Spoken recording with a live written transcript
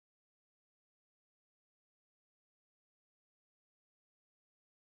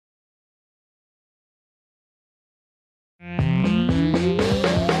The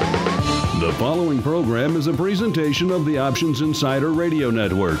following program is a presentation of the Options Insider Radio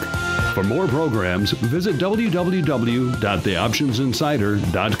Network. For more programs, visit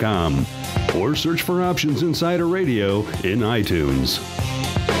www.theoptionsinsider.com or search for Options Insider Radio in iTunes.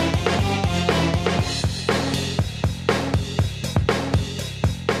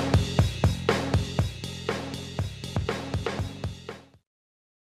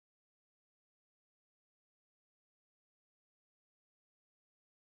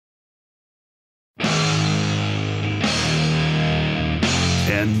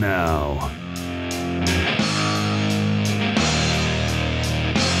 And now,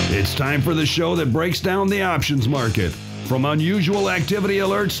 it's time for the show that breaks down the options market. From unusual activity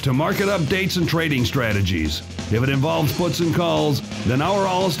alerts to market updates and trading strategies. If it involves puts and calls, then our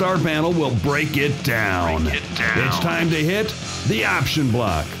all-star panel will break it down. It's time to hit the option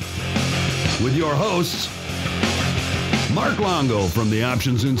block. With your hosts, Mark Longo from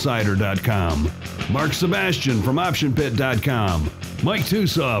theoptionsinsider.com, Mark Sebastian from OptionPit.com, Mike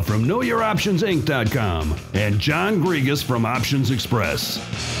Tusaw from KnowYourOptionsInc.com, and John Grigas from Options Express.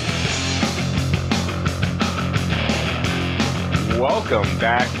 Welcome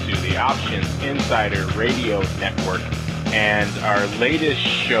back to the Options Insider Radio Network and our latest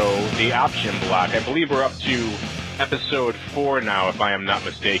show, The Option Block. I believe we're up to episode 4 now, if I am not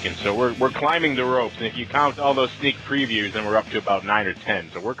mistaken. So we're climbing the ropes, and if you count all those sneak previews, then we're up to about 9 or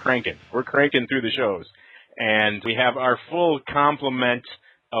 10. So we're cranking. We're cranking through the shows. And we have our full complement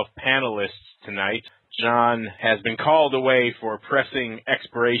of panelists tonight. John has been called away for pressing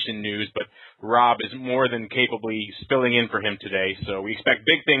expiration news, but Rob is more than capably filling in for him today. So we expect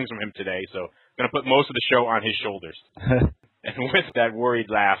big things from him today. So I'm going to put most of the show on his shoulders. And with that worried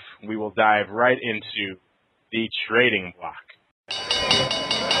laugh, we will dive right into the trading block.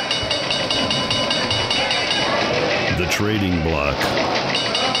 The trading block.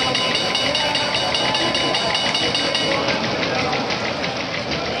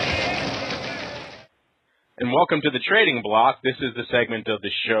 And welcome to the Trading Block. This is the segment of the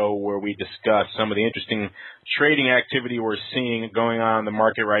show where we discuss some of the interesting trading activity we're seeing going on in the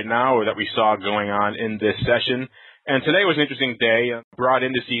market right now, or that we saw going on in this session. And today was an interesting day. Broad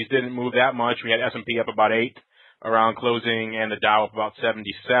indices didn't move that much. We had S&P up about 8 around closing and the Dow up about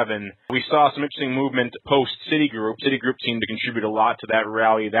 77. We saw some interesting movement post Citigroup. Citigroup seemed to contribute a lot to that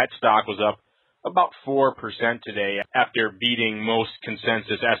rally. That stock was up about 4% today after beating most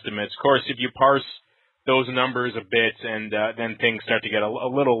consensus estimates. Of course, if you parse those numbers a bit, and then things start to get a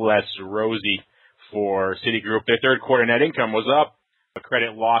little less rosy for Citigroup. Their third quarter net income was up. The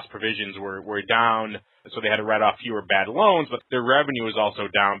credit loss provisions were down, so they had to write off fewer bad loans, but their revenue was also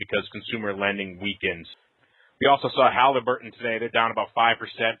down because consumer lending weakened. We also saw Halliburton today. They're down about 5%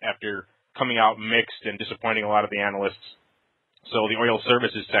 after coming out mixed and disappointing a lot of the analysts. So the oil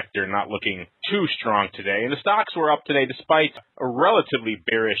services sector not looking too strong today. And the stocks were up today despite a relatively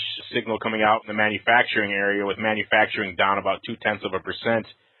bearish signal coming out in the manufacturing area, with manufacturing down about 0.2%.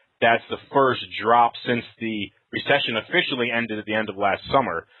 That's the first drop since the recession officially ended at the end of last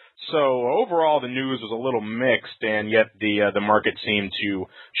summer. So overall, the news was a little mixed, and yet the market seemed to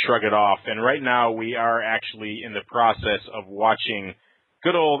shrug it off. And right now, we are actually in the process of watching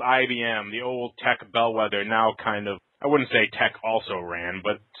good old IBM, the old tech bellwether, now kind of, I wouldn't say tech also ran,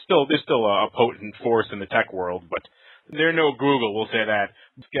 but there's still a potent force in the tech world, but they're no Google, we'll say that.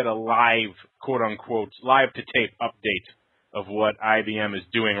 Let's get a live, quote unquote, live to tape update of what IBM is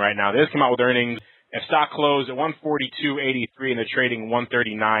doing right now. They just came out with earnings. If stock closed at 142.83 and they're trading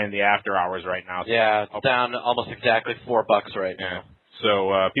 139 in the after hours right now. Yeah, it's down almost exactly $4 right now.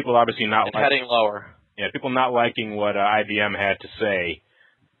 So people obviously not heading lower. Yeah, people not liking what IBM had to say.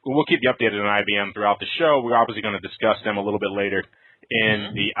 We'll keep you updated on IBM throughout the show. We're obviously going to discuss them a little bit later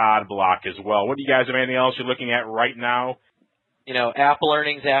in the odd block as well. What do you guys have anything else you're looking at right now? You know, Apple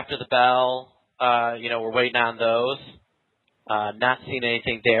earnings after the bell. We're waiting on those. Not seeing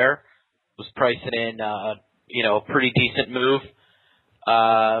anything there. Was pricing in, a pretty decent move.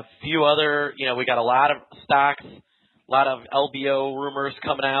 Few other, we got a lot of stocks, a lot of LBO rumors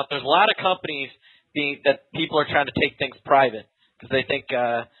coming out. There's a lot of companies that people are trying to take things private because they think,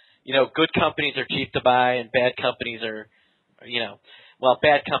 good companies are cheap to buy and bad companies are,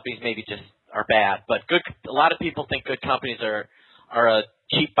 bad companies maybe just are bad, but a lot of people think good companies are a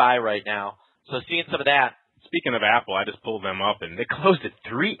cheap buy right now. So seeing some of that. Speaking of Apple, I just pulled them up, and they closed at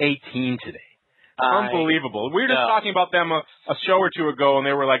 318 today. Unbelievable. We were just talking about them a show or two ago, and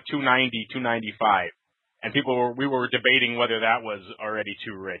they were like 290, 295. And we were debating whether that was already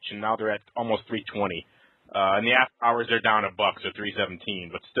too rich, and now they're at almost 320. In the after hours, they're down $1, so 317,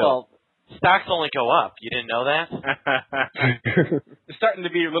 but still. Well, Stocks only go up. You didn't know that? It's starting to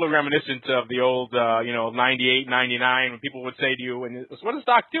be a little reminiscent of the old, 98, 99, when people would say to you, what does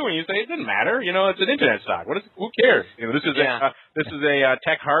stock do? And you say, it doesn't matter. It's an internet stock. Who cares? This is a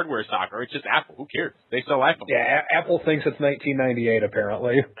tech hardware stock, or it's just Apple. Who cares? They sell iPhones. Yeah, Apple thinks it's 1998,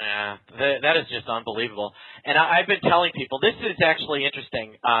 apparently. Yeah, that is just unbelievable. And I've been telling people, this is actually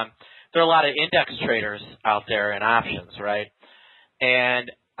interesting. There are a lot of index traders out there in options, right? And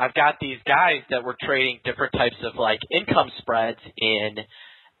I've got these guys that were trading different types of income spreads in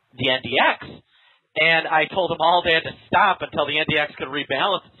the NDX. And I told them all they had to stop until the NDX could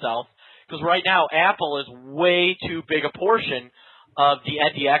rebalance itself, because right now Apple is way too big a portion of the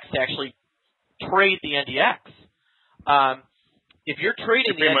NDX to actually trade the NDX. If you're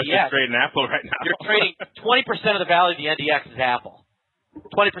trading the NDX, you're trading Apple right now. You're trading 20% of the value of the NDX is Apple.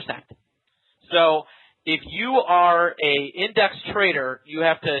 20%. So if you are a index trader, you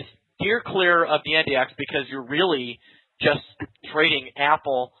have to steer clear of the NDX because you're really just trading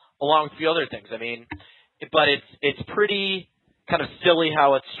Apple along with a few other things. I mean, but it's pretty kind of silly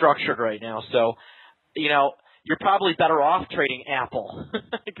how it's structured right now. So, you're probably better off trading Apple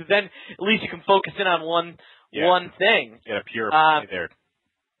because then at least you can focus in on one thing. Get a pure play there.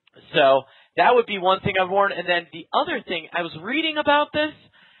 So that would be one thing I've warned. And then the other thing, I was reading about this.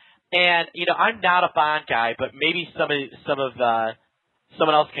 And I'm not a bond guy, but maybe someone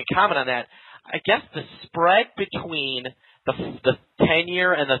else can comment on that. I guess the spread between the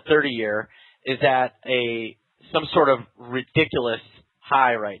 10-year and the 30-year is at some sort of ridiculous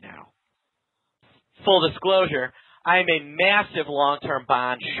high right now. Full disclosure, I am a massive long-term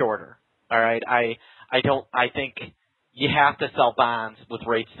bond shorter. All right, I think you have to sell bonds with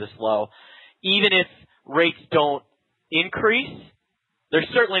rates this low, even if rates don't increase. They're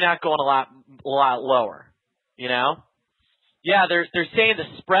certainly not going a lot lower, Yeah, they're saying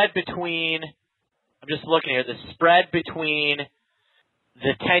the spread between, I'm just looking here, the spread between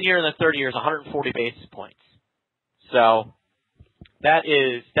the 10-year and the 30-year is 140 basis points. So that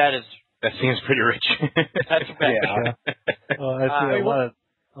seems pretty rich. That's bad. Yeah. Well, I see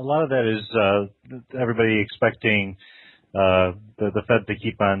a lot of that is everybody expecting the Fed to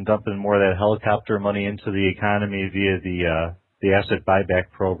keep on dumping more of that helicopter money into the economy via the asset buyback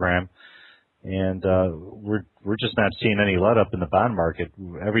program, and we're just not seeing any let up in the bond market.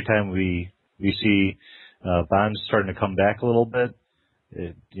 Every time we see bonds starting to come back a little bit,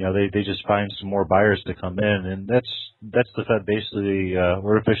 they just find some more buyers to come in, and that's the Fed basically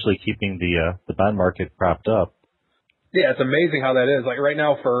artificially keeping the bond market propped up. Yeah, it's amazing how that is. Like right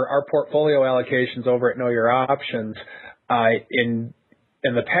now for our portfolio allocations over at Know Your Options, in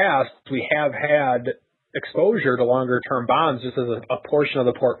the past we have had exposure to longer-term bonds just as a portion of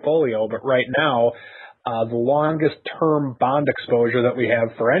the portfolio, but right now the longest-term bond exposure that we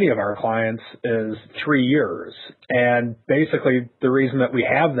have for any of our clients is 3 years. And basically the reason that we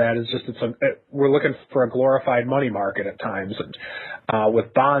have that is just we're looking for a glorified money market at times. And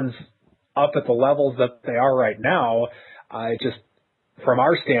with bonds up at the levels that they are right now, it just, from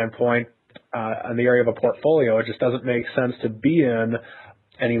our standpoint, in the area of a portfolio, it just doesn't make sense to be in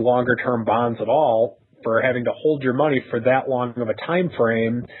any longer-term bonds at all for having to hold your money for that long of a time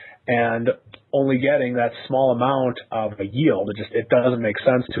frame and only getting that small amount of a yield. It doesn't make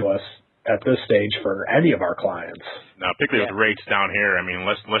sense to us at this stage for any of our clients. No, particularly with rates down here. I mean,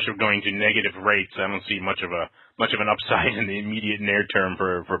 unless you're going to negative rates, I don't see much of an upside in the immediate near term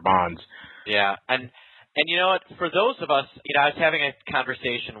for bonds. Yeah, and you know what? For those of us, I was having a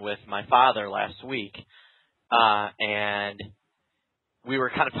conversation with my father last week, and we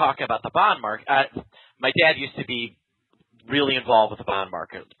were kind of talking about the bond market. My dad used to be really involved with the bond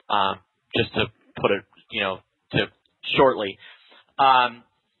market, just to put it, shortly.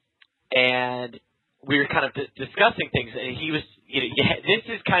 And we were kind of discussing things, and he was, this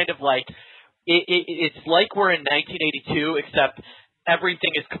is kind of like, it's like we're in 1982, except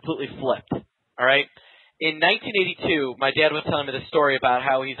everything is completely flipped. All right. In 1982, my dad was telling me the story about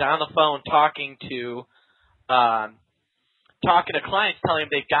how he's on the phone talking to clients, telling them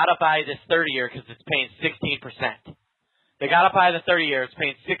they've got to buy this 30-year because it's paying 16%. They got to buy the 30-year; it's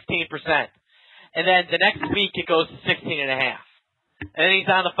paying 16%. And then the next week it goes to 16.5. And then he's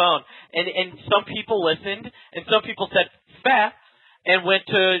on the phone, and some people listened, and some people said fat, and went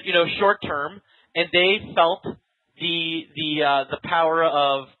to short term, and they felt the power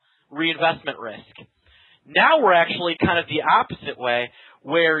of reinvestment risk. Now we're actually kind of the opposite way,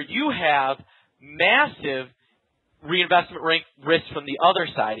 where you have massive reinvestment risk from the other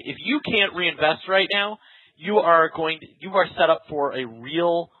side. If you can't reinvest right now, you are set up for a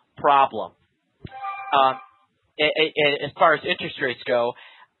real problem. And as far as interest rates go,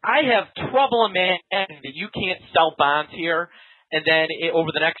 I have trouble imagining that you can't sell bonds here and then over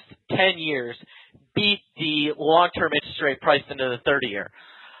the next 10 years beat the long-term interest rate priced into the 30-year.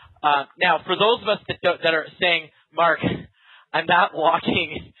 Now, for those of us that are saying, Mark, I'm not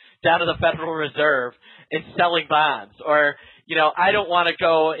walking down to the Federal Reserve and selling bonds, or, I don't want to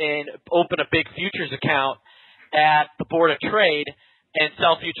go and open a big futures account at the Board of Trade and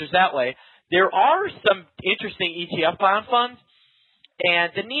sell futures that way. There are some interesting ETF bond funds,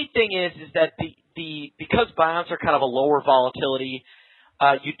 and the neat thing is that because bonds are kind of a lower volatility,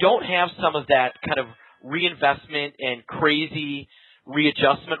 you don't have some of that kind of reinvestment and crazy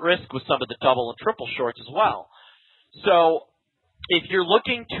readjustment risk with some of the double and triple shorts as well. So if you're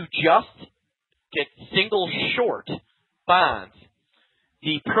looking to just get single short bonds,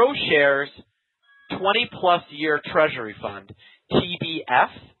 the ProShares 20-plus year Treasury Fund,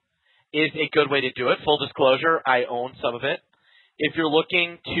 TBF, is a good way to do it. Full disclosure, I own some of it. If you're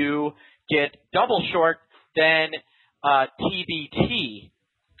looking to get double short, then TBT,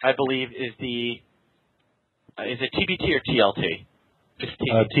 I believe, is it TBT or TLT?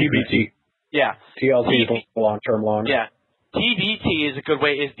 TBT. Yeah. TLT is long-term long. Yeah. TBT is a good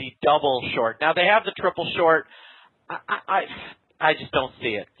way, is the double short. Now, they have the triple short. I just don't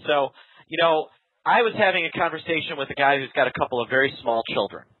see it. So, I was having a conversation with a guy who's got a couple of very small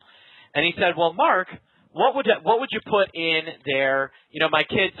children. And he said, well, Mark, what would you put in there? My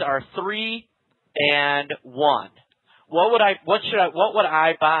kids are 3 and 1. What would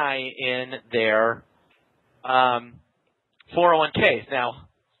I buy in their 401ks? Now,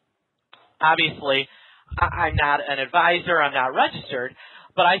 obviously, I'm not an advisor, I'm not registered,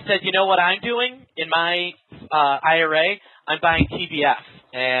 but I said, you know what I'm doing in my IRA? I'm buying TBF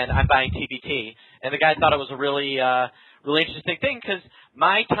and I'm buying TBT. And the guy thought it was a really interesting thing because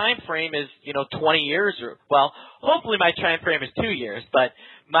my time frame is, 20 years. Well, hopefully my time frame is 2 years, but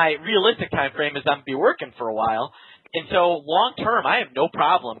my realistic time frame is I'm going to be working for a while. And so long term, I have no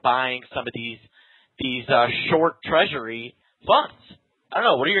problem buying some of these short treasury funds. I don't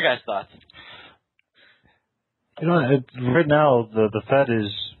know. What are your guys' thoughts? Right now the Fed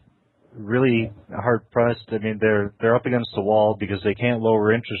is really hard pressed. I mean, they're up against the wall because they can't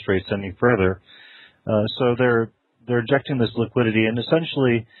lower interest rates any further. So they're injecting this liquidity, and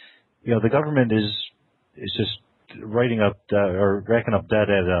essentially, the government is just racking up debt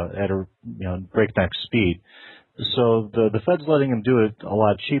at a breakneck speed. So the Fed's letting them do it a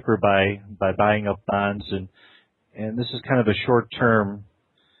lot cheaper by buying up bonds, and this is kind of a short term,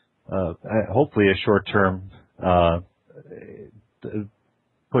 hopefully a short term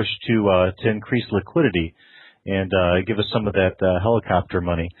push to increase liquidity and give us some of that helicopter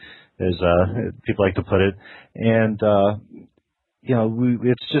money, as people like to put it. And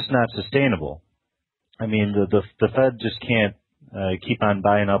it's just not sustainable. I mean, the Fed just can't keep on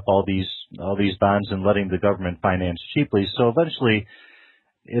buying up all these bonds and letting the government finance cheaply. So eventually,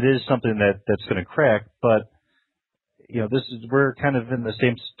 it is something that's going to crack. But we're kind of in the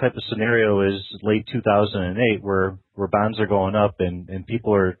same type of scenario as late 2008, where bonds are going up and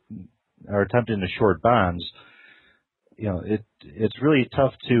people are attempting to short bonds. It's really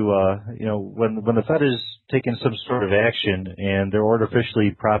tough to when the Fed is taking some sort of action and they're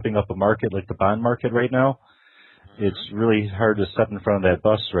artificially propping up a market like the bond market right now. It's really hard to step in front of that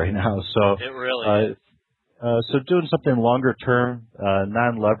bus right now. So it really is. So doing something longer term,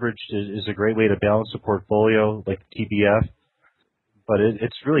 non-leveraged is a great way to balance a portfolio like TBF. But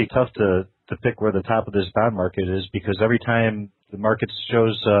it's really tough to pick where the top of this bond market is, because every time the market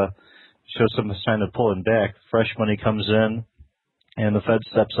shows some sign of pulling back, fresh money comes in, and the Fed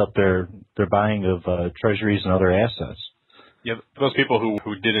steps up their buying of treasuries and other assets. Yeah, those people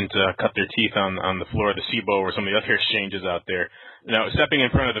who didn't cut their teeth on the floor of the CBOE or some of the other exchanges out there, stepping in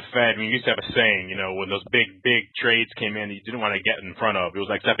front of the Fed. I mean, you used to have a saying, when those big trades came in, you didn't want to get in front of. It was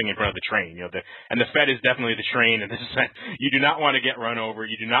like stepping in front of the train. And the Fed is definitely the train. And this is you do not want to get run over.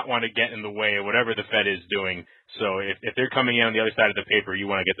 You do not want to get in the way of whatever the Fed is doing. So if they're coming in on the other side of the paper, you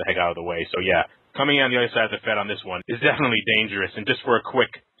want to get the heck out of the way. So yeah, coming in on the other side of the Fed on this one is definitely dangerous. And just for a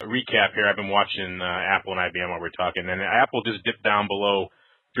quick recap here, I've been watching Apple and IBM while we're talking, and Apple just dipped down below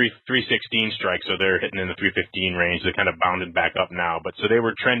 316 strikes, so they're hitting in the 315 range. They're kind of bounding back up now, but so they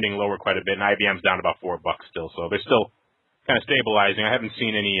were trending lower quite a bit, and IBM's down about $4 still, so they're still kind of stabilizing. I haven't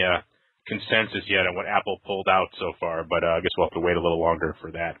seen any consensus yet on what Apple pulled out so far, but I guess we'll have to wait a little longer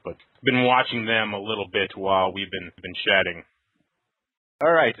for that. But I've been watching them a little bit while we've been chatting.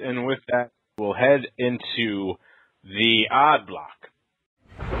 All right, and with that, we'll head into the odd block.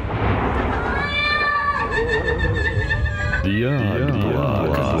 The odd block.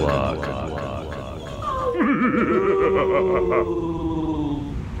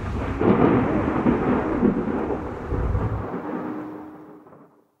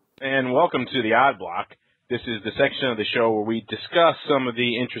 And welcome to the Odd Block. This is the section of the show where we discuss some of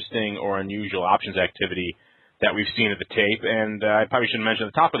the interesting or unusual options activity that we've seen at the tape. And I probably shouldn't mention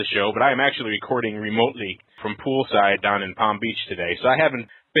at the top of the show, but I am actually recording remotely from poolside down in Palm Beach today. So I haven't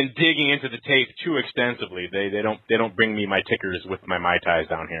been digging into the tape too extensively. They don't bring me my tickers with my Mai Tais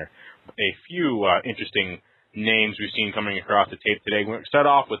down here. A few interesting names we've seen coming across the tape today. We'll start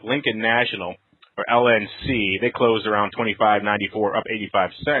off with Lincoln National, or LNC. They closed around $25.94, up 85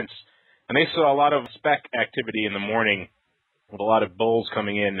 cents. And they saw a lot of spec activity in the morning with a lot of bulls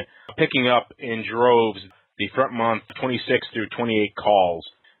coming in, picking up in droves the front month 26 through 28 calls.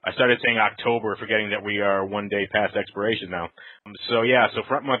 I started saying October, forgetting that we are one day past expiration now. So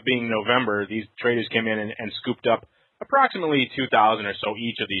front month being November, these traders came in and scooped up approximately 2,000 or so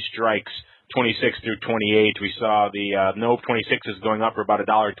each of these strikes, 26 through 28. We saw the Nove 26s going up for about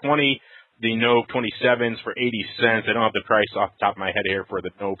 $1.20. The Nove 27s for 80 cents. I don't have the price off the top of my head here for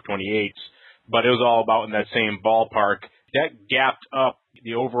the Nove 28s, but it was all about in that same ballpark. That gapped up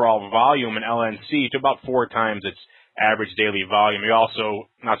the overall volume in LNC to about 4 times its average daily volume. We also,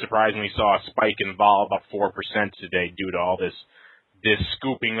 not surprisingly, saw a spike in vol about 4% today due to all this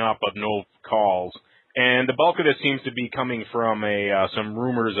scooping up of Nove calls. And the bulk of this seems to be coming from some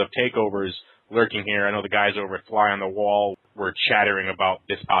rumors of takeovers lurking here. I know the guys over at Fly on the Wall were chattering about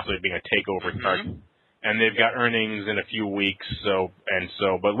this possibly being a takeover target, and they've got earnings in a few weeks.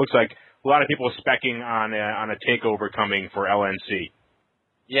 But it looks like a lot of people are specking on a takeover coming for LNC.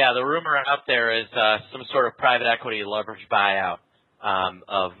 Yeah, the rumor out there is some sort of private equity leverage buyout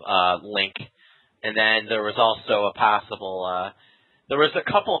of Link, and then there was also a possible. There was a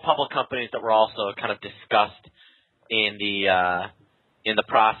couple of public companies that were also kind of discussed in the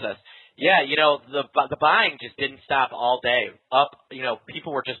process. Yeah, the buying just didn't stop all day.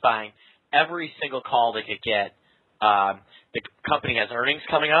 People were just buying every single call they could get. The company has earnings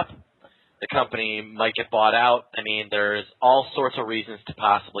coming up. The company might get bought out. I mean, there's all sorts of reasons to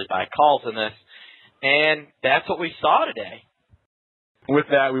possibly buy calls in this, and that's what we saw today. With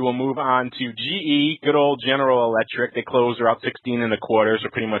that, we will move on to GE, good old General Electric. They closed around 16.25, so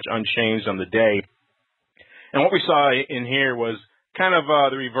pretty much unchanged on the day. And what we saw in here was kind of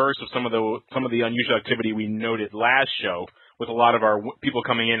the reverse of some of the unusual activity we noted last show, with a lot of our people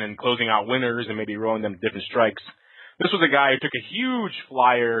coming in and closing out winners and maybe rolling them different strikes. This was a guy who took a huge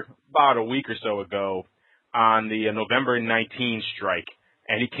flyer about a week or so ago on the November 19 strike,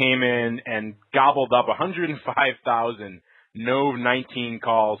 and he came in and gobbled up 105,000 Nove 19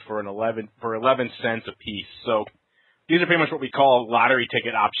 calls for 11 cents a piece. So these are pretty much what we call lottery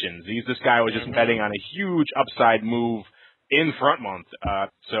ticket options. This guy was just betting on a huge upside move in front month.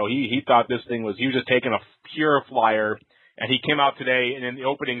 So he thought this thing was, he was just taking a pure flyer, and he came out today and in the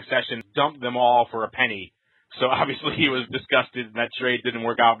opening session dumped them all for a penny. So obviously he was disgusted, and that trade didn't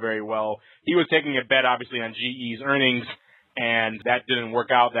work out very well. He was taking a bet obviously on GE's earnings, and that didn't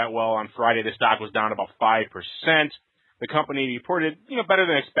work out that well. On Friday, the stock was down about 5%. The company reported, better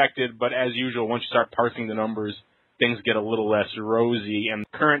than expected, but as usual, once you start parsing the numbers, things get a little less rosy, and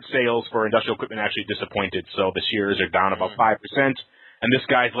current sales for industrial equipment actually disappointed. So the shares are down about 5%, and this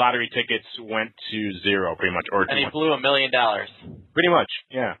guy's lottery tickets went to zero pretty much. And he blew $1 million. Pretty much,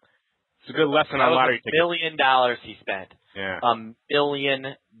 yeah. It's a good lesson on lottery tickets. $1 million he spent. Yeah. $1 million.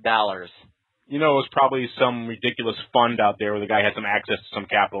 It was probably some ridiculous fund out there where the guy had some access to some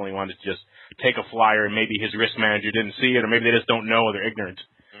capital and he wanted to just take a flyer, and maybe his risk manager didn't see it, or maybe they just don't know, or they're ignorant,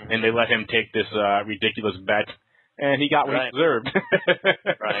 and they let him take this ridiculous bet, and he got what he deserved.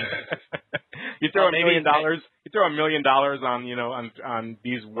 Right. You throw $1 million. You throw $1 million on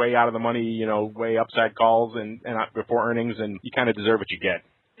these way out of the money, way upside calls and before earnings, and you kind of deserve what you get.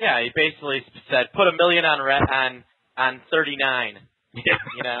 Yeah, he basically said, put $1 million on 39.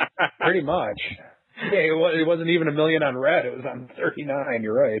 Pretty much. Yeah, it wasn't even $1 million on red. It was on 39.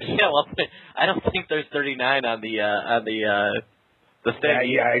 You're right. Yeah, well, I don't think there's 39 on the thing.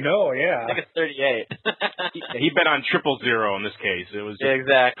 Yeah, I know. Yeah, I think it's 38. He bet on 000 in this case. It was just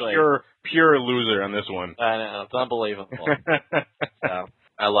exactly pure loser on this one. I know, it's unbelievable. So,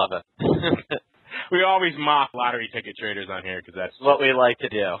 I love it. We always mock lottery ticket traders on here because that's what we like to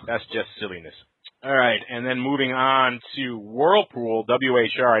do. That's just silliness. All right, and then moving on to Whirlpool,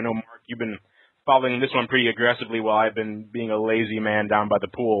 WHR. I know, Mark, you've been following this one pretty aggressively while I've been being a lazy man down by the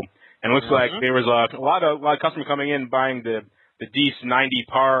pool. And it looks like there was a lot of customers coming in buying the Dees 90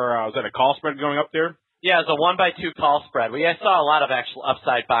 par. Was that a call spread going up there? Yeah, it's a 1x2 call spread. We saw a lot of actual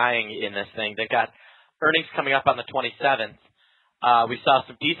upside buying in this thing. They got earnings coming up on the 27th. We saw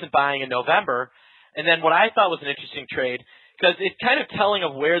some decent buying in November. And then what I thought was an interesting trade, because it's kind of telling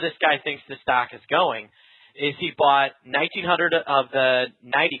of where this guy thinks the stock is going. Is he bought 1,900 of the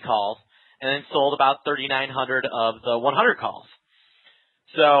 90 calls and then sold about 3,900 of the 100 calls.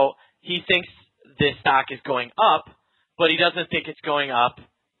 So he thinks this stock is going up, but he doesn't think it's going up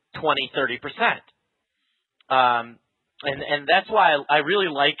 20, 30%. And that's why I really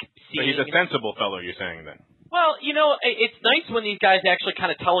like seeing. So he's a sensible fellow, you're saying then? Well, it's nice when these guys actually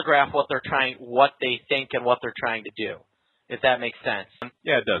kind of telegraph what they think and what they're trying to do, if that makes sense.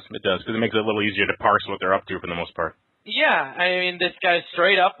 Yeah, it does. It does, because it makes it a little easier to parse what they're up to for the most part. Yeah, I mean, this guy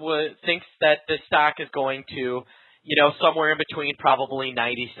straight up thinks that the stock is going to, somewhere in between probably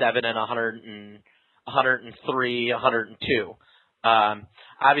 97 and 103, 102.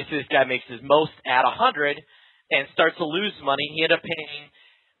 Obviously, this guy makes his most at 100 and starts to lose money. He ended up paying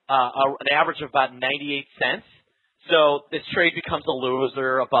an average of about 98 cents. So this trade becomes a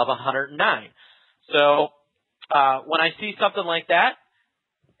loser above 109. So when I see something like that,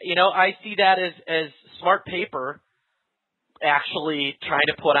 I see that as smart paper actually trying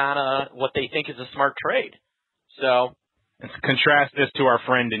to put on what they think is a smart trade. So let's contrast this to our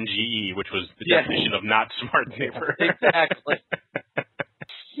friend in GE, which was the definition of not smart paper. Exactly.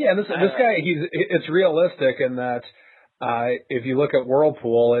 Yeah, this guy, it's realistic in that if you look at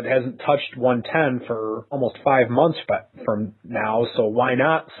Whirlpool, it hasn't touched 110 for almost 5 months from now, so why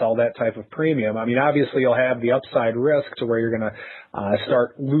not sell that type of premium? I mean, obviously you'll have the upside risk to where you're going to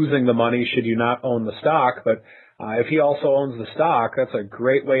start losing the money should you not own the stock, but if he also owns the stock, that's a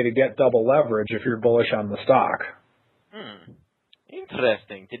great way to get double leverage if you're bullish on the stock.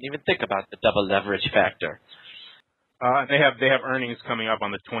 Interesting. Didn't even think about the double leverage factor. They have earnings coming up on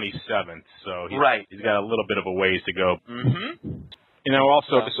the 27th, so he's got a little bit of a ways to go. Mm-hmm.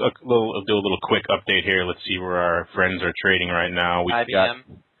 Also just do a little quick update here. Let's see where our friends are trading right now. We've got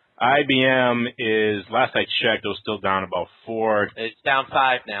IBM is, last I checked, it was still down about 4. It's down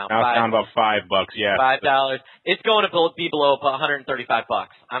 5 now. Now it's down about $5, yeah. $5. It's going to be below $135.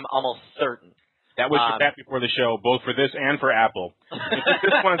 I'm almost certain. That was your bet before the show, both for this and for Apple.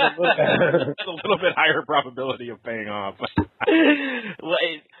 This one has a little bit higher probability of paying off.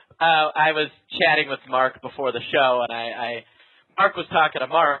 I was chatting with Mark before the show, and Mark was talking to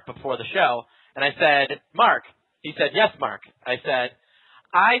Mark before the show, and I said, Mark. He said, yes, Mark. I said,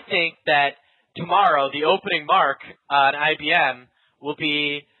 I think that tomorrow the opening mark on IBM will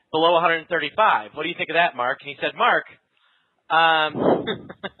be below 135. What do you think of that, Mark? And he said, Mark,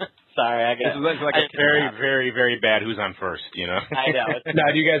 sorry, this is like a very, very, very bad who's on first, I know.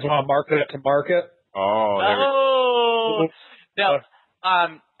 Now, do you guys want to market it to market? Oh. No.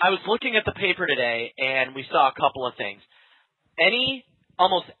 I was looking at the paper today, and we saw a couple of things.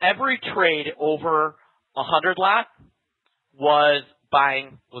 Almost every trade over 100 lot was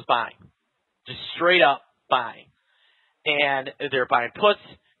buying. Just straight up buying. And they're buying puts,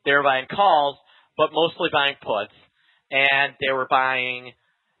 they were buying calls, but mostly buying puts. And they were buying,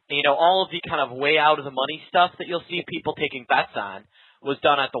 all of the kind of way out of the money stuff that you'll see people taking bets on was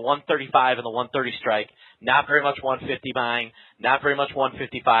done at the 135 and the 130 strike. Not very much 150 buying, not very much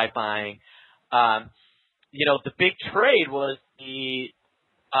 155 buying. The big trade was the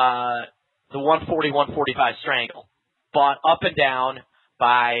 140, 145 strangle. Bought up and down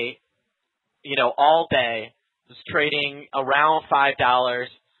by, all day. Was trading around $5.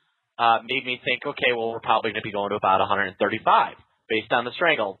 Made me think, okay, well, we're probably going to be going to about 135 based on the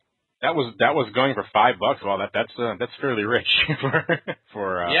strangle. That was going for $5. Well, that's fairly rich for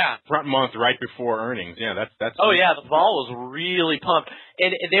front month right before earnings. Yeah, that's. Oh yeah, the ball was really pumped,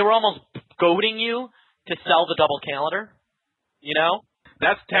 and they were almost goading you to sell the double calendar.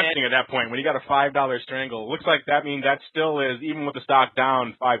 That's tempting at that point when you got a $5 strangle. It looks like that still is, even with the stock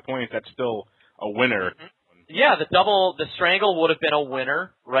down 5 points, that's still a winner. Mm-hmm. Yeah, the strangle would have been a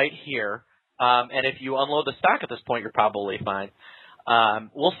winner right here. And if you unload the stock at this point, you're probably fine.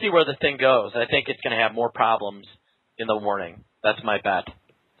 We'll see where the thing goes. I think it's going to have more problems in the morning. That's my bet.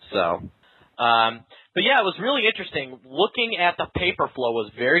 So, but yeah, it was really interesting. Looking at the paper flow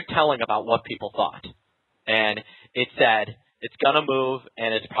was very telling about what people thought. And it said it's going to move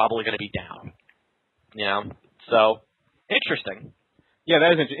and it's probably going to be down. So interesting. Yeah,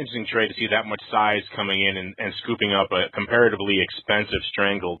 that is an interesting trade to see that much size coming in and scooping up a comparatively expensive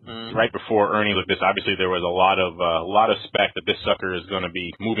strangle right before earnings like this. Obviously, there was a lot of spec that this sucker is going to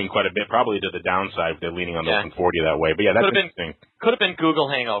be moving quite a bit, probably to the downside if they're leaning on the 140 that way. But yeah, that's interesting. Could have been Google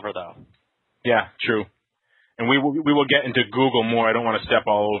hangover though. Yeah, true. And we will get into Google more. I don't want to step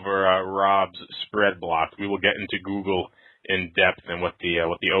all over Rob's spread block. We will get into Google in depth and what the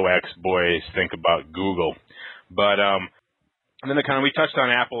OX boys think about Google. But And then we touched on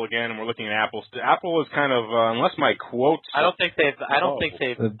Apple again, and we're looking at Apple. Apple is kind of, unless my quotes. I don't think they've halted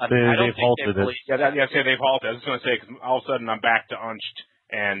it. Yeah, they've halted. I was just going to say, because all of a sudden I'm back to unched,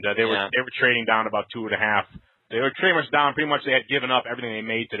 and they were trading down about 2.5. They were pretty much down. Pretty much they had given up everything they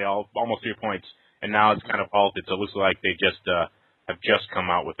made today, almost 3 points, and now it's kind of halted. So it looks like they just have just come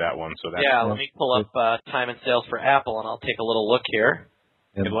out with that one. So that's let me pull up time and sales for Apple, and I'll take a little look here.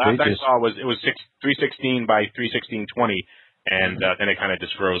 And the last I saw was 316 by 316.20. And then it kind of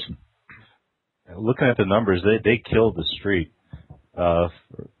just froze. Looking at the numbers, they killed the street.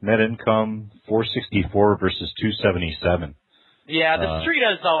 Net income 464 versus 277. Yeah, the street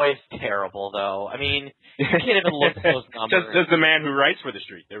is always terrible, though. I mean, you can't even look at those numbers. Does the man who writes for the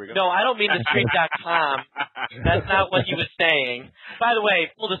street? There we go. No, I don't mean thestreet.com. That's not what he was saying. By the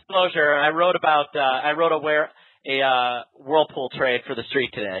way, full disclosure, I wrote a Whirlpool trade for the street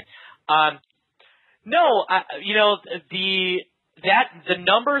today. No, the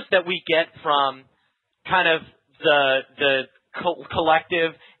numbers that we get from kind of the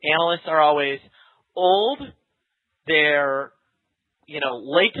collective analysts are always old. They're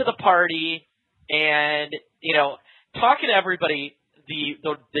late to the party, and talking to everybody.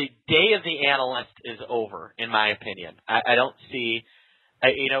 The day of the analyst is over, in my opinion. I don't see,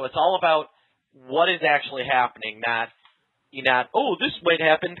 it's all about what is actually happening, not this might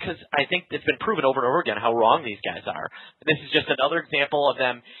happen, because I think it's been proven over and over again how wrong these guys are. This is just another example of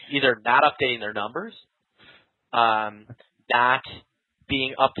them either not updating their numbers, not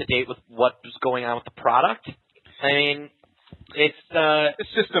being up to date with what's going on with the product. I mean, the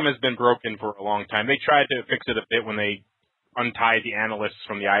system has been broken for a long time. They tried to fix it a bit when they untied the analysts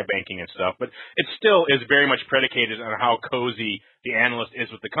from the iBanking and stuff, but it still is very much predicated on how cozy the analyst is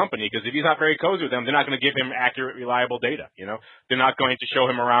with the company, because if he's not very cozy with them, they're not going to give him accurate, reliable data. They're not going to show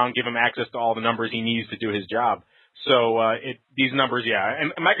him around, give him access to all the numbers he needs to do his job. So these numbers,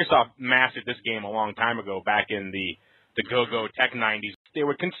 and Microsoft mastered this game a long time ago, back in the go-go tech 90s. They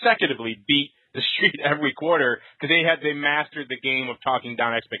would consecutively beat the street every quarter because they mastered the game of talking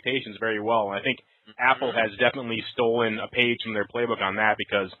down expectations very well. And I think Apple has definitely stolen a page from their playbook on that,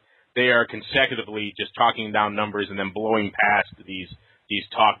 because they are consecutively just talking down numbers and then blowing past these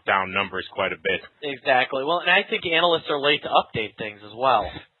talk down numbers quite a bit. Exactly. Well, and I think analysts are late to update things as well.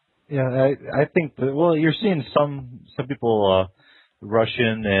 Yeah, I think you're seeing some people rush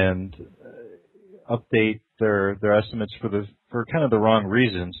in and update their estimates for kind of the wrong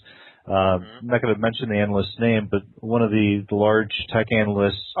reasons. I'm not going to mention the analyst's name, but one of the large tech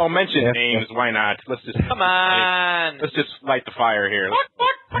analysts. Oh, mention names. Why not? Let's just come on. Let's just light the fire here.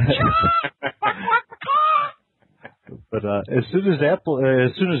 But as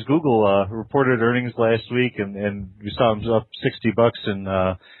soon as Google reported earnings last week, and we saw him up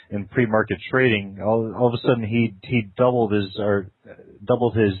 $60 in pre-market trading, all of a sudden he doubled his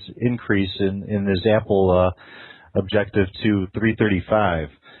increase in his Apple objective to 335.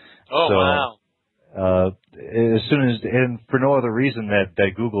 Oh, so, wow. And for no other reason that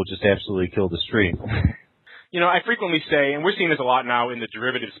Google just absolutely killed the street. I frequently say, and we're seeing this a lot now in the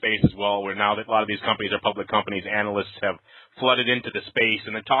derivative space as well, where now that a lot of these companies are public companies, analysts have flooded into the space,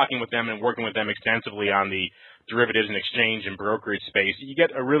 and then talking with them and working with them extensively on the derivatives and exchange and brokerage space, you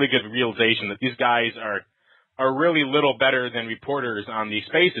get a really good realization that these guys are really little better than reporters on these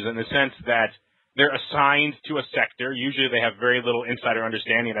spaces, in the sense that they're assigned to a sector. Usually they have very little insider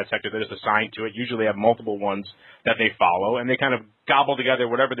understanding of that sector. They're just assigned to it. Usually they have multiple ones that they follow, and they kind of gobble together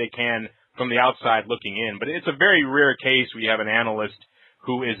whatever they can from the outside looking in. But it's a very rare case where you have an analyst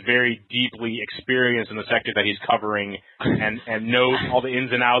who is very deeply experienced in the sector that he's covering and knows all the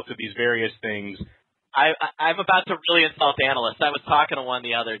ins and outs of these various things. I'm about to really insult analysts. I was talking to one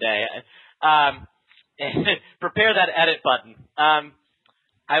the other day. Prepare that edit button.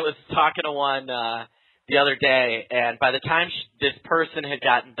 I was talking to one the other day, and by the time this person had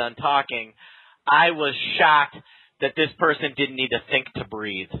gotten done talking, I was shocked that this person didn't need to think to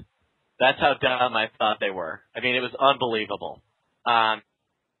breathe. That's how dumb I thought they were. I mean, it was unbelievable. And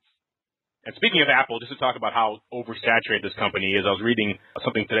speaking of Apple, just to talk about how oversaturated this company is, I was reading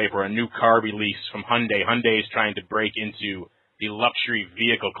something today for a new car release from Hyundai. Hyundai is trying to break into the luxury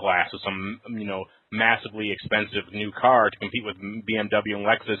vehicle class with some, massively expensive new car to compete with BMW and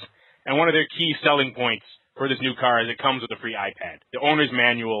Lexus. And one of their key selling points for this new car is it comes with a free iPad. The owner's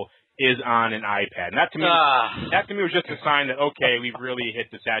manual is on an iPad. And that to me was just a sign that, okay, we've really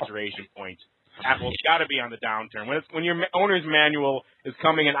hit the saturation point. Apple's got to be on the downturn. When your owner's manual is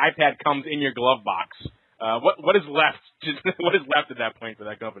coming, an iPad comes in your glove box. What is left? What is left at that point for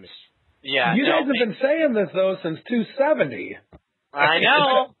that company? Yeah, you guys have been saying this though since 270. I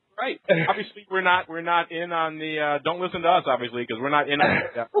know, Right. Obviously, we're not in on the. Don't listen to us, obviously, because we're not in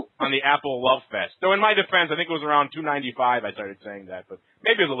on the Apple Love Fest. So, in my defense, I think it was around $295. I started saying that, but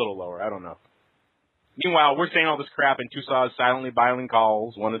maybe it was a little lower. I don't know. Meanwhile, we're saying all this crap, and Tucson is silently dialing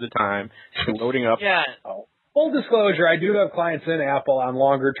calls one at a time, loading up. Yeah. Full disclosure, I do have clients in Apple on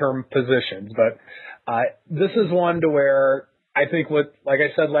longer term positions, but this is one to where I think like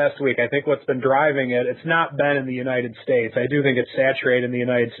I said last week, I think what's been driving it's not been in the United States. I do think it's saturated in the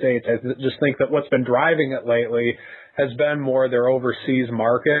United States. I just think that what's been driving it lately has been more their overseas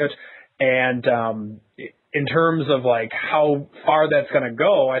market. And in terms of like how far that's going to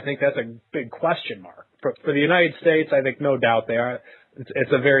go, I think that's a big question mark. For the United States, I think no doubt they are.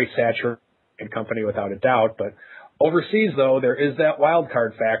 It's a very saturated company without a doubt. But overseas, though, there is that wild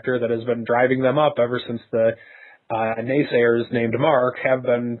card factor that has been driving them up ever since the naysayers named Mark have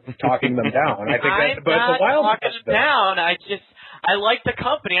been talking them down. I think but it's a wild card. I'm not talking them down. I like the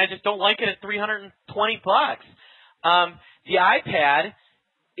company. I just don't like it at $320. The iPad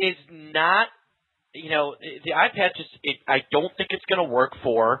is not, the iPad I don't think it's going to work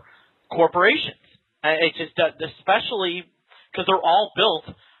for corporations. It just especially because they're all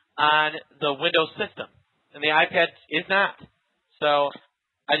built on the Windows system, and the iPad is not. So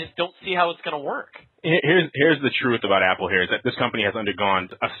I just don't see how it's going to work. Here's the truth about Apple here, is that this company has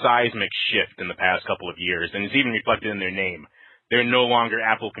undergone a seismic shift in the past couple of years, and it's even reflected in their name. They're no longer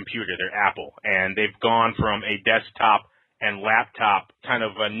Apple Computer, they're Apple, and they've gone from a desktop and laptop kind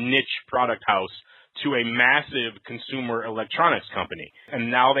of a niche product house to a massive consumer electronics company. And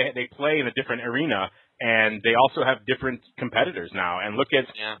now they play in a different arena, and they also have different competitors now. And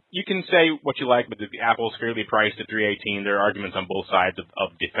you can say what you like, but the Apple's fairly priced at $318. There are arguments on both sides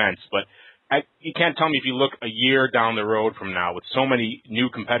of defense, but you can't tell me if you look a year down the road from now with so many new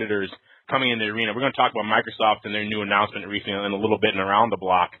competitors coming in the arena. We're going to talk about Microsoft and their new announcement recently in a little bit and around the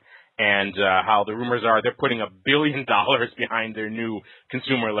block, and how the rumors are they're putting $1 billion behind their new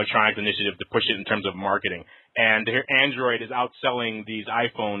consumer electronics initiative to push it in terms of marketing. And their Android is outselling these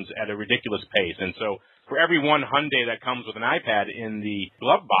iPhones at a ridiculous pace. And so for every one Hyundai that comes with an iPad in the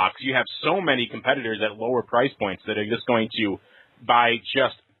glove box, you have so many competitors at lower price points that are just going to, by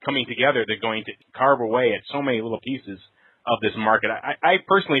just coming together, they're going to carve away at so many little pieces of this market. I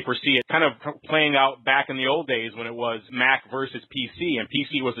personally foresee it kind of playing out back in the old days when it was Mac versus PC, and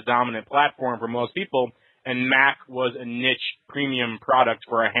PC was the dominant platform for most people, and Mac was a niche premium product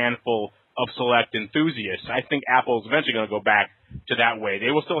for a handful of select enthusiasts. I think Apple's eventually going to go back to that way. They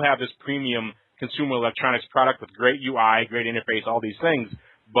will still have this premium consumer electronics product with great UI, great interface, all these things,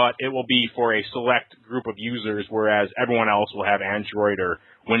 but it will be for a select group of users, whereas everyone else will have Android or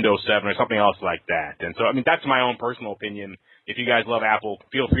Windows 7 or something else like that. And so, that's my own personal opinion. If you guys love Apple,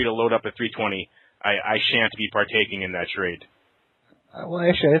 feel free to load up at 320. I shan't be partaking in that trade. Well,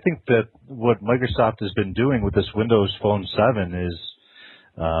 actually, I think that what Microsoft has been doing with this Windows Phone 7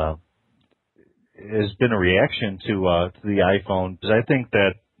 has been a reaction to the iPhone, because I think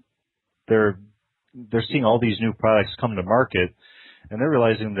that they're seeing all these new products come to market, and they're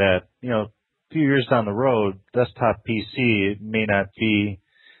realizing that, a few years down the road, desktop PC may not be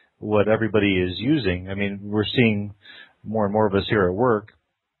what everybody is using. We're seeing more and more of us here at work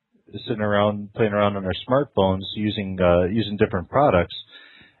sitting around, playing around on their smartphones, using different products,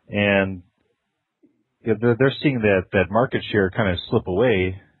 and they're seeing that market share kind of slip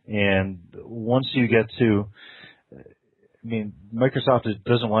away. And once you get to, Microsoft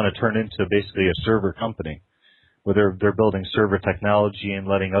doesn't want to turn into basically a server company, where they're building server technology and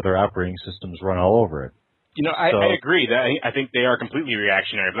letting other operating systems run all over it. I agree. I think they are completely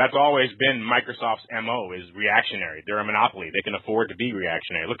reactionary, but that's always been Microsoft's MO, is reactionary. They're a monopoly. They can afford to be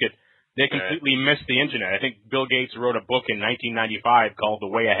reactionary. They completely missed the internet. I think Bill Gates wrote a book in 1995 called The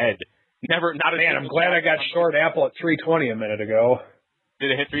Way Ahead. I'm glad I got short Apple at 320 a minute ago.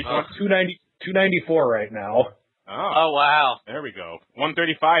 Did it hit 320? 294 right now. Oh, wow. There we go.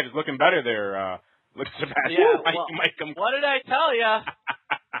 135 is looking better there. Sebastian. Yeah, what did I tell you?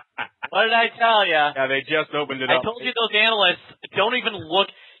 What did I tell you? Yeah, they just opened it up. I told you those analysts don't even look.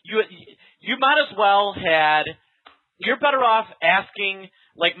 You might as well had. You're better off asking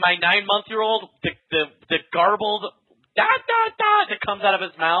like my 9-month-old the garbled that comes out of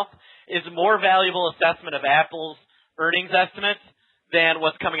his mouth is a more valuable assessment of Apple's earnings estimates than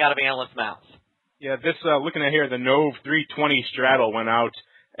what's coming out of analysts' mouths. Yeah, this looking at here, the Nove 320 straddle went out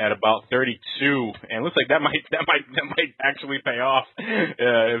at about 32, and it looks like that might actually pay off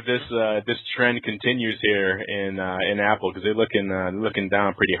if this trend continues here in Apple, because they're looking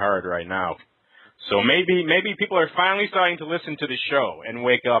down pretty hard right now. So maybe people are finally starting to listen to the show and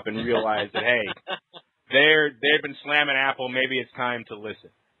wake up and realize that hey, they've been slamming Apple. Maybe it's time to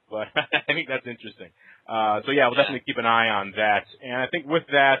listen. but I think that's interesting. So yeah, we'll definitely keep an eye on that. And I think with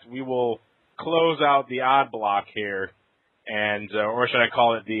that, we will close out the odd block here, and or should I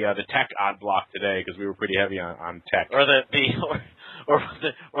call it the tech odd block today, because we were pretty heavy on tech. Or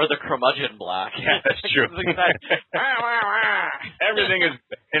the curmudgeon block. Yeah, that's true. Everything is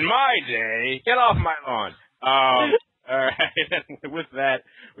in my day. Get off my lawn. All right. With that,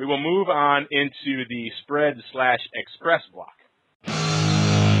 we will move on into the spread/express block.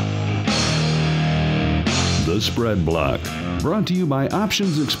 The Spread Block, brought to you by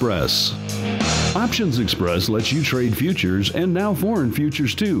Options Express. Options Express lets you trade futures and now foreign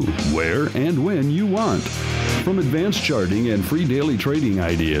futures too, where and when you want. From advanced charting and free daily trading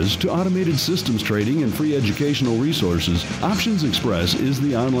ideas to automated systems trading and free educational resources, Options Express is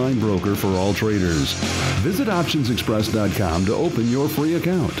the online broker for all traders. Visit optionsexpress.com to open your free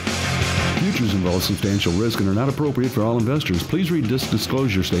account. Futures involve substantial risk and are not appropriate for all investors. Please read this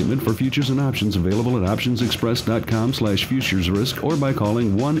disclosure statement for futures and options available at optionsexpress.com/futures risk or by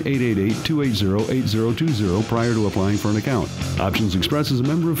calling 1-888-280-8020 prior to applying for an account. Options Express is a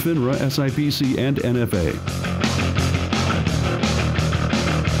member of FINRA, SIPC, and NFA.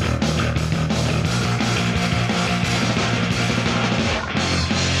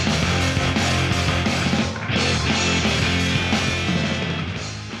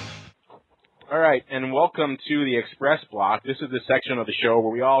 All right, and welcome to the Express Block. This is the section of the show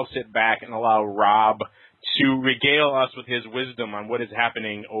where we all sit back and allow Rob to regale us with his wisdom on what is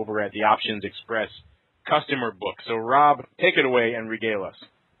happening over at the Options Express customer book. So, Rob, take it away and regale us.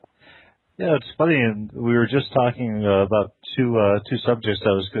 Yeah, it's funny, and we were just talking about two subjects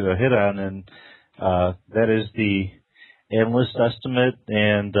I was going to hit on, and that is the analyst estimate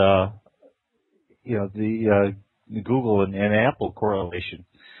and the Google and Apple correlation.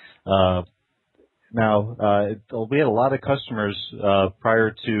 Now, we had a lot of customers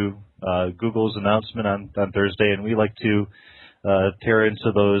prior to Google's announcement on Thursday, and we like to tear into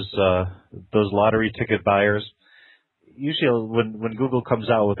those lottery ticket buyers. Usually, when Google comes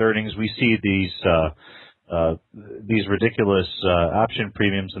out with earnings, we see these ridiculous option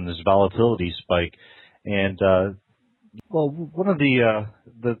premiums and this volatility spike. And one of the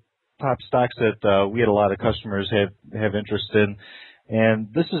top stocks that we had a lot of customers have interest in,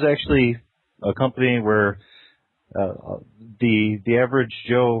 and this is actually a company where the average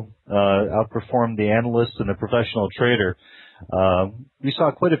Joe outperformed the analyst and the professional trader. We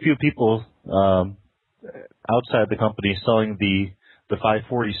saw quite a few people outside the company selling the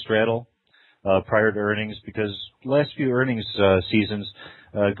 540 straddle prior to earnings, because the last few earnings seasons,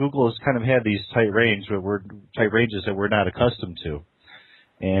 Google has kind of had these tight ranges that we're not accustomed to.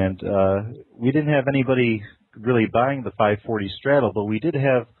 And we didn't have anybody really buying the 540 straddle, but we did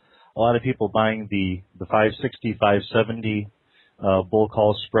have a lot of people buying the 560, 570 bull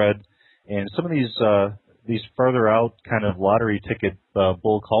call spread, and some of these further out kind of lottery ticket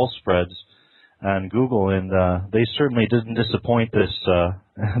bull call spreads on Google, and they certainly didn't disappoint this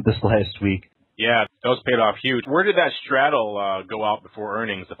last week. Yeah, those paid off huge. Where did that straddle go out before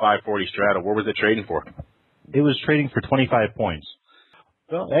earnings, the 540 straddle? What was it trading for? It was trading for 25 points.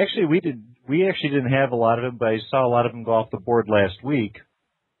 Well, actually, we actually didn't have a lot of them, but I saw a lot of them go off the board last week.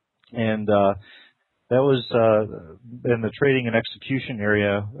 And that was in the trading and execution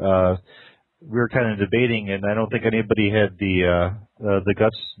area. We were kind of debating, and I don't think anybody had the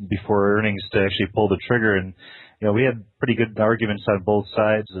guts before earnings to actually pull the trigger. And we had pretty good arguments on both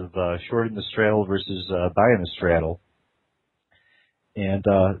sides of shorting the straddle versus buying the straddle. And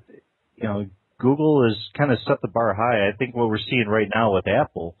Google has kind of set the bar high. I think what we're seeing right now with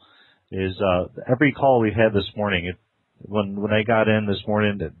Apple is every call we've had this morning. When I got in this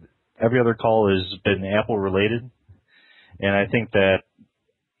morning, every other call has been Apple related, and I think that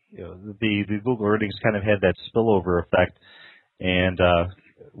the Google earnings kind of had that spillover effect, and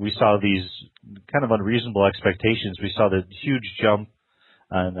we saw these kind of unreasonable expectations. We saw the huge jump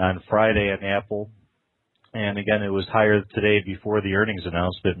on Friday on Apple, and again it was higher today before the earnings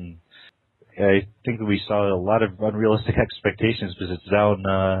announcement. And I think that we saw a lot of unrealistic expectations because it's down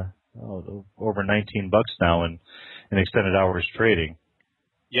over $19 now in extended hours trading.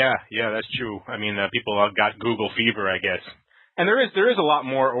 Yeah, that's true. I mean, people got Google fever, I guess. And there is a lot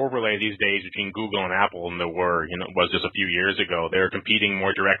more overlay these days between Google and Apple than there were, was just a few years ago. They're competing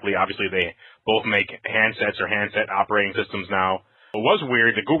more directly. Obviously, they both make handsets or handset operating systems now. It was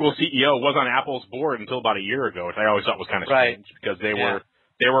weird. The Google CEO was on Apple's board until about a year ago, which I always thought was kind of strange because they were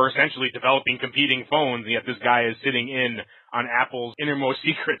essentially developing competing phones, and yet this guy is sitting in on Apple's innermost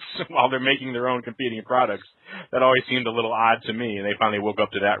secrets while they're making their own competing products. That always seemed a little odd to me, and they finally woke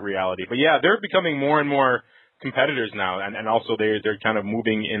up to that reality. But yeah, they're becoming more and more competitors now, and also they're kind of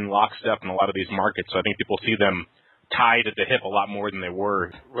moving in lockstep in a lot of these markets. So I think people see them tied at the hip a lot more than they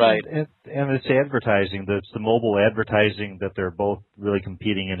were. Right. And it's advertising. It's the mobile advertising that they're both really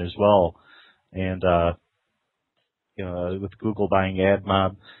competing in as well. And with Google buying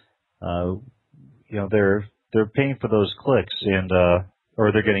AdMob, they're paying for those clicks, and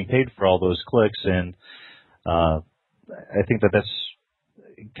or they're getting paid for all those clicks, and I think that's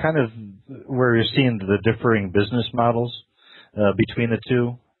kind of where you're seeing the differing business models between the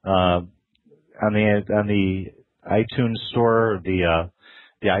two. On the iTunes store, the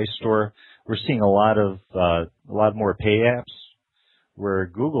iStore, we're seeing a lot more pay apps. Where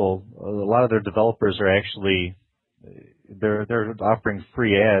Google, a lot of their developers are actually they're offering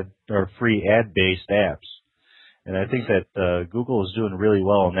free ad-based apps, and I think that Google is doing really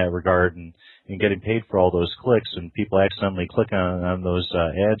well in that regard and getting paid for all those clicks, and people accidentally click on those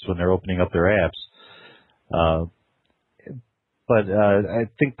ads when they're opening up their apps. But I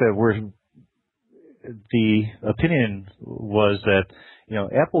think that the opinion was that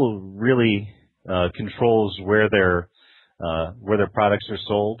Apple really controls where their products are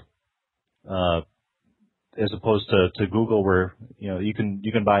sold, as opposed to Google, where you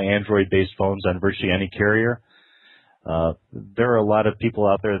can buy Android-based phones on virtually any carrier. There are a lot of people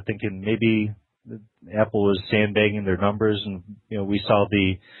out there thinking maybe Apple is sandbagging their numbers, and we saw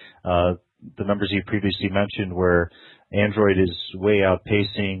the numbers you previously mentioned, where Android is way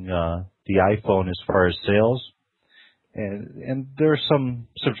outpacing the iPhone as far as sales, and there are some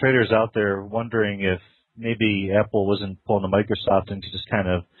traders out there wondering if maybe Apple wasn't pulling the Microsoft into just kind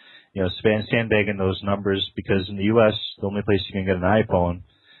of sandbagging those numbers, because in the U.S. the only place you can get an iPhone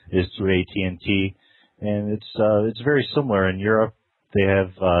is through AT&T, and it's very similar in Europe. They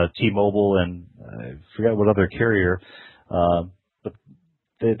have T-Mobile and I forget what other carrier, but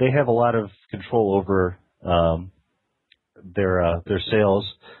they have a lot of control over their sales,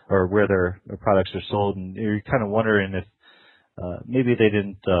 or where their products are sold, and you're kind of wondering if maybe they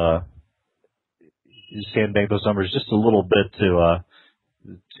didn't sandbag those numbers just a little bit to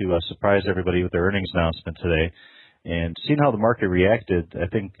surprise everybody with their earnings announcement today. And seeing how the market reacted, I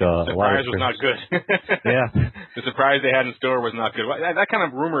think the surprise was not good. Yeah, the surprise they had in store was not good. That kind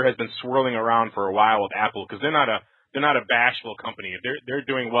of rumor has been swirling around for a while with Apple, because they're not a bashful company. If they're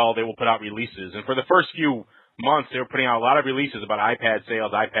doing well, they will put out releases. And for the first few months, they were putting out a lot of releases about iPad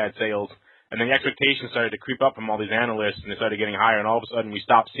sales, and then the expectations started to creep up from all these analysts, and they started getting higher. And all of a sudden, we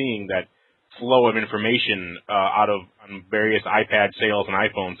stopped seeing that flow of information out of various iPad sales and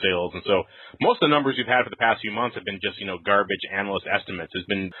iPhone sales. And so most of the numbers we've had for the past few months have been just, garbage analyst estimates.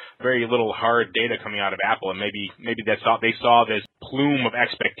 There's been very little hard data coming out of Apple, and maybe they saw this plume of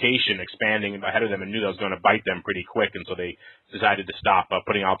expectation expanding ahead of them and knew that was going to bite them pretty quick, and so they decided to stop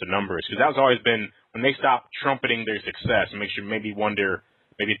putting out the numbers. Because that's always been, when they stop trumpeting their success, and wonder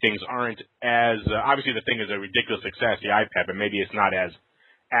maybe things aren't as, obviously the thing is a ridiculous success, the iPad, but maybe it's not as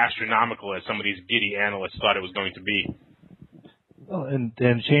astronomical as some of these giddy analysts thought it was going to be. Well, and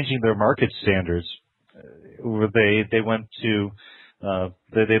changing their market standards, where they went to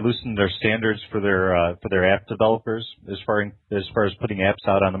they loosened their standards for their app developers as far as putting apps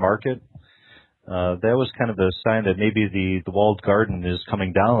out on the market. That was kind of a sign that maybe the walled garden is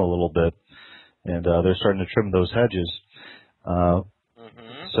coming down a little bit, and they're starting to trim those hedges,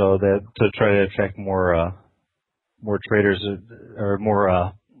 so that to try to attract more traders or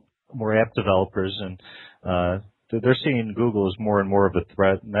more app developers, and they're seeing Google as more and more of a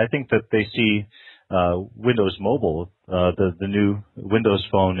threat. And I think that they see Windows Mobile, the new Windows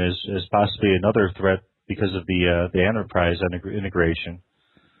Phone, is possibly another threat because of the enterprise integration.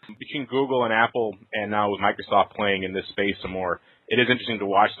 Between Google and Apple, and now with Microsoft playing in this space some more, it is interesting to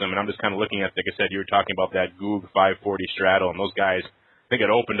watch them. And I'm just kind of looking at, like I said, you were talking about that Goog 540 straddle, and those guys, I think it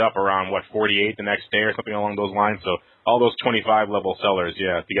opened up around 48 the next day or something along those lines. So all those 25 level sellers,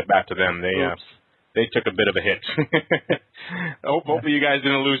 to get back to them, they took a bit of a hit. Hopefully you guys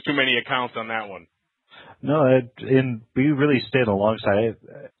didn't lose too many accounts on that one. No, and we really stayed alongside.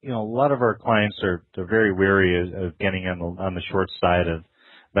 A lot of our clients are very wary of getting on the short side of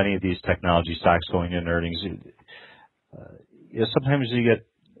many of these technology stocks going in earnings. Sometimes you get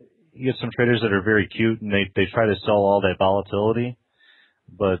some traders that are very cute, and they try to sell all that volatility.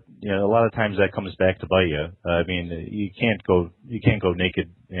 But a lot of times that comes back to bite you. I mean, you can't go naked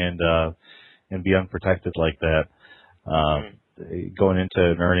and be unprotected like that. Going into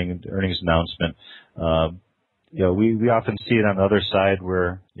an earnings announcement, we often see it on the other side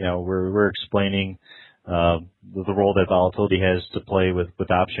where we're explaining the role that volatility has to play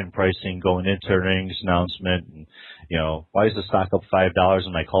with option pricing going into an earnings announcement. And, why is the stock up $5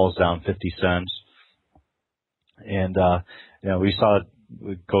 and my call's down 50 cents? And we saw it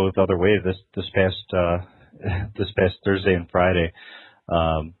go the other way this past Thursday and Friday.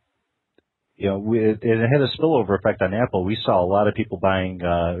 It had a spillover effect on Apple. We saw a lot of people buying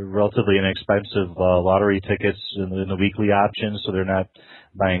relatively inexpensive lottery tickets in the weekly options, so they're not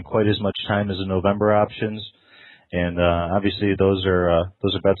buying quite as much time as the November options. And obviously, those are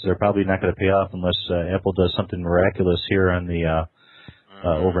bets that are probably not going to pay off unless Apple does something miraculous here on the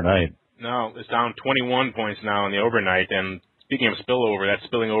overnight. No, it's down 21 points now in the overnight. And speaking of spillover, that's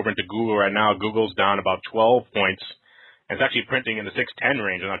spilling over into Google right now. Google's down about 12 points. It's actually printing in the 610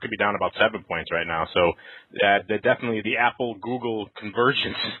 range, and it could be down about 7 points right now. So definitely the Apple-Google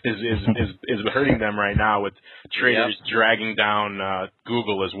convergence is hurting them right now, with traders dragging down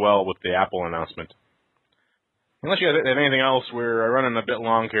Google as well with the Apple announcement. Unless you have anything else, we're running a bit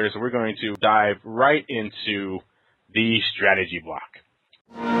long here, so we're going to dive right into the strategy block.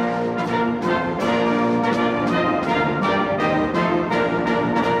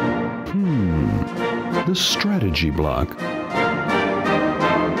 The strategy block.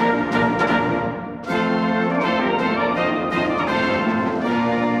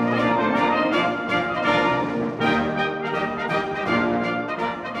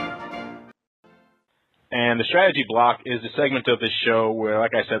 And the strategy block is the segment of the show where,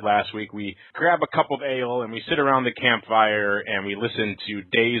 like I said last week, we grab a cup of ale and we sit around the campfire and we listen to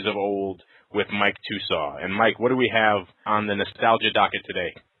Days of Old with Mike Tusaw. And Mike, what do we have on the nostalgia docket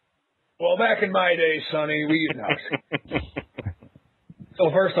today? Well, back in my day, Sonny, So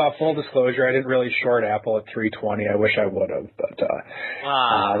first off, full disclosure, I didn't really short Apple at 320. I wish I would have, but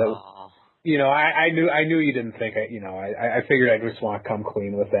I knew you didn't think I figured I just want to come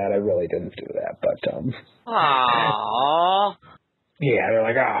clean with that. I really didn't do that, but yeah, they're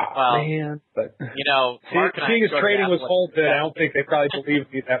like, man, but seeing as trading was halted, I don't think they probably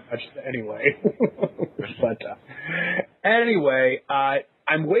believed me that much anyway. But anyway,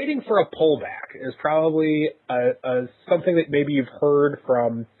 I'm waiting for a pullback is probably something that maybe you've heard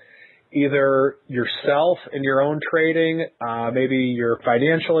from either yourself in your own trading, maybe your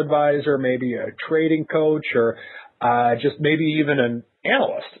financial advisor, maybe a trading coach, or just maybe even an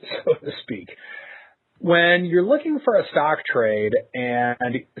analyst, so to speak. When you're looking for a stock trade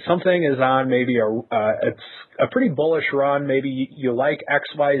and something is on maybe it's a pretty bullish run, maybe you like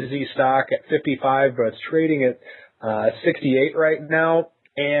XYZ stock at 55, but it's trading at 68 right now,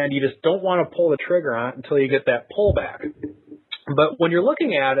 and you just don't want to pull the trigger on it until you get that pullback. But when you're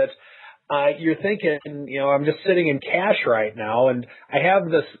looking at it, you're thinking, I'm just sitting in cash right now, and I have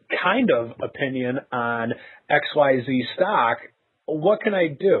this kind of opinion on XYZ stock. What can I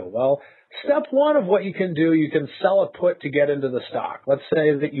do? Well, step one of what you can do, you can sell a put to get into the stock. Let's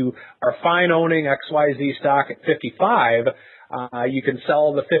say that you are fine owning XYZ stock at 55. You can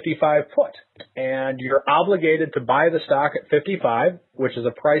sell the 55 put, and you're obligated to buy the stock at 55, which is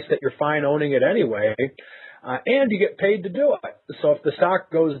a price that you're fine owning it anyway, and you get paid to do it. So if the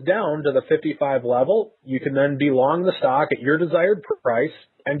stock goes down to the 55 level, you can then be long the stock at your desired price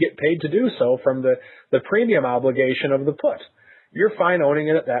and get paid to do so from the premium obligation of the put. You're fine owning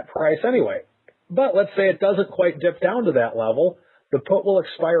it at that price anyway. But let's say it doesn't quite dip down to that level. The put will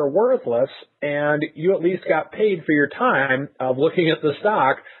expire worthless, and you at least got paid for your time of looking at the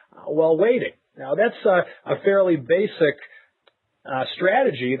stock while waiting. Now, that's a fairly basic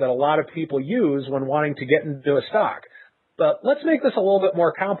strategy that a lot of people use when wanting to get into a stock. But let's make this a little bit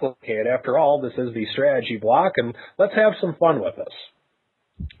more complicated. After all, this is the strategy block, and let's have some fun with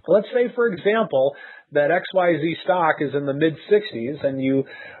this. Let's say, for example, that XYZ stock is in the mid-60s, and you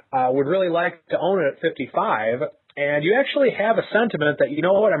would really like to own it at 55, and you actually have a sentiment that, you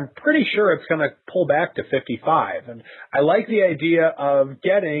know what, I'm pretty sure it's going to pull back to 55. And I like the idea of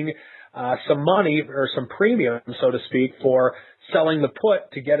getting some money or some premium, so to speak, for selling the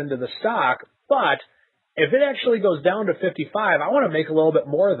put to get into the stock. But if it actually goes down to 55, I want to make a little bit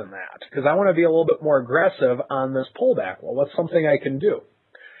more than that because I want to be a little bit more aggressive on this pullback. Well, what's something I can do?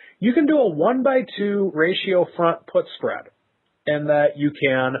 You can do a 1-by-2 ratio front put spread, and that you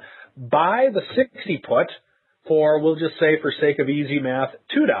can buy the 60 put for, we'll just say for sake of easy math,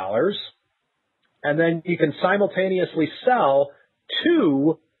 $2, and then you can simultaneously sell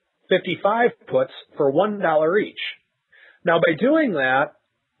 2 55 puts for $1 each. Now, by doing that,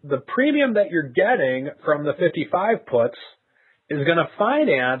 the premium that you're getting from the 55 puts is going to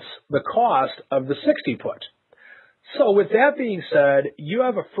finance the cost of the 60 put. So with that being said, you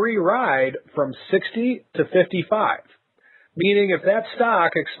have a free ride from 60 to 55, meaning if that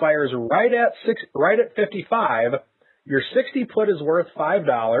stock expires right at 55, your 60 put is worth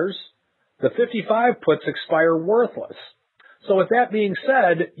 $5. The 55 puts expire worthless. So with that being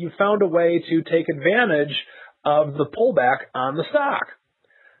said, you found a way to take advantage of the pullback on the stock.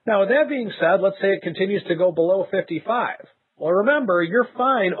 Now, with that being said, let's say it continues to go below 55. Well, remember, you're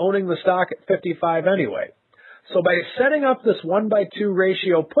fine owning the stock at 55 anyway. So by setting up this 1-by-2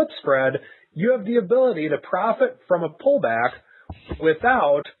 ratio put spread, you have the ability to profit from a pullback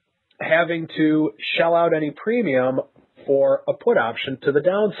without having to shell out any premium for a put option to the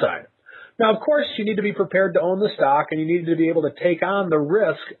downside. Now, of course, you need to be prepared to own the stock, and you need to be able to take on the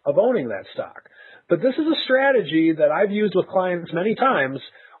risk of owning that stock. But this is a strategy that I've used with clients many times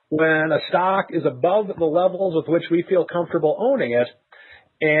when a stock is above the levels with which we feel comfortable owning it.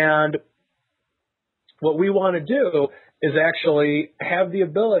 And what we want to do is actually have the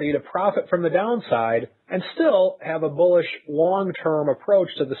ability to profit from the downside and still have a bullish long-term approach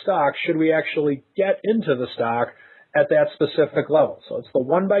to the stock should we actually get into the stock at that specific level. So it's the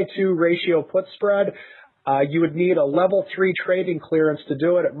 1-by-2 ratio put spread. You would need a level 3 trading clearance to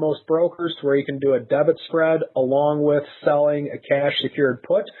do it at most brokers, where you can do a debit spread along with selling a cash secured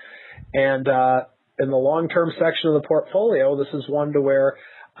put. And in the long-term section of the portfolio, this is one to where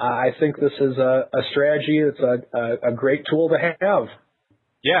I think this is a strategy that's a great tool to have.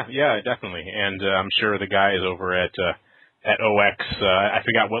 Yeah, definitely. And I'm sure the guys over at OX, I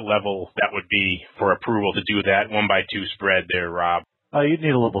forgot what level that would be for approval to do that 1-by-2 spread there, Rob. You'd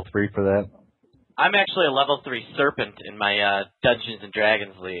need a level 3 for that. I'm actually a level 3 serpent in my Dungeons and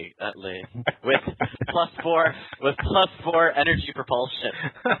Dragons league with +4 energy propulsion.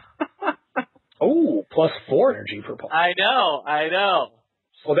 Oh, +4 energy propulsion. I know.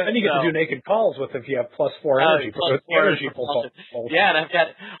 Well, then you get to do naked calls with if you have +4 energy propulsion. Yeah, and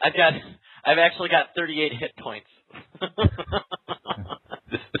I've actually got 38 hit points.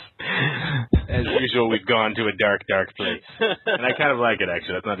 As usual, we've gone to a dark place, and I kind of like it.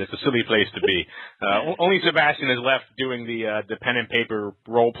 Actually, it's a silly place to be. Only Sebastian is left doing the pen and paper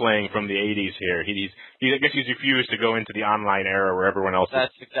role playing from the '80s here. I guess he's refused to go into the online era where everyone else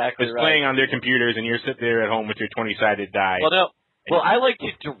is playing on their computers, and you're sitting there at home with your 20-sided die. Well, I like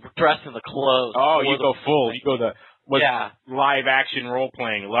to dress in the clothes. Oh, you go full. You go live action role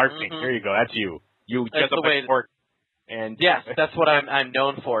playing, LARPing. Mm-hmm. There you go. That's you. You just up at work. And yes, that's what I'm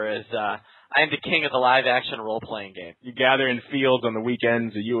known for. Is I am the king of the live action role playing game. You gather in fields on the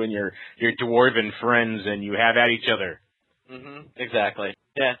weekends, you and your dwarven friends, and you have at each other. Mm-hmm. Exactly.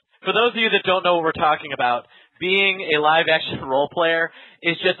 Yeah. For those of you that don't know what we're talking about, being a live action role player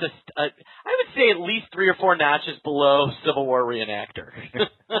is just I would say at least 3 or 4 notches below Civil War reenactor.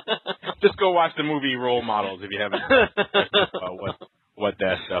 Just go watch the movie Role Models if you haven't what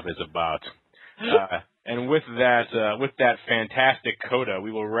that stuff is about. And with that fantastic coda,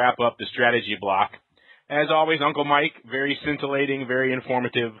 we will wrap up the strategy block. As always, Uncle Mike, very scintillating, very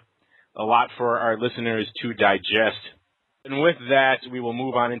informative, a lot for our listeners to digest. And with that, we will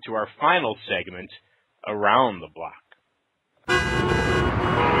move on into our final segment, Around the Block.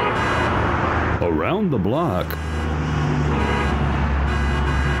 Around the Block.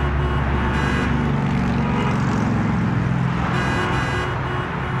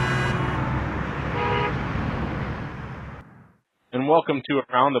 And welcome to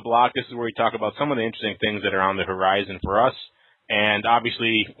Around the Block. This is where we talk about some of the interesting things that are on the horizon for us. And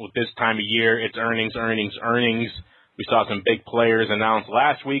obviously, with this time of year, it's earnings. We saw some big players announced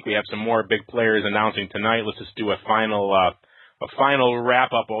last week. We have some more big players announcing tonight. Let's just do a final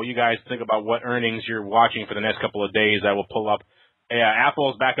wrap-up while you guys think about what earnings you're watching for the next couple of days. I will pull up.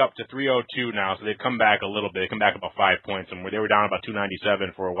 Apple's back up to 302 now, so they've come back a little bit. They come back about 5 points, and they were down about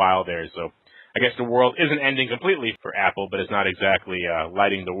 297 for a while there. So I guess the world isn't ending completely for Apple, but it's not exactly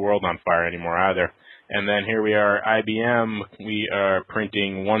lighting the world on fire anymore either. And then here we are, IBM. We are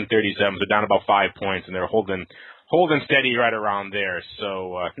printing 137, so down about 5 points, and they're holding steady right around there.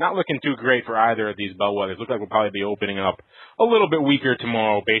 So not looking too great for either of these bellwethers. Look like we'll probably be opening up a little bit weaker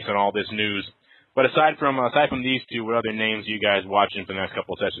tomorrow based on all this news. But aside from these two, what other names are you guys watching for the next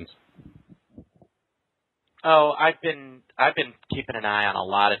couple of sessions? Oh, I've been keeping an eye on a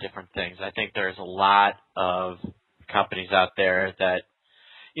lot of different things. I think there's a lot of companies out there that,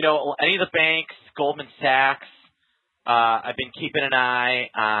 any of the banks, Goldman Sachs, I've been keeping an eye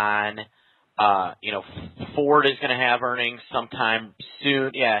on. Ford is going to have earnings sometime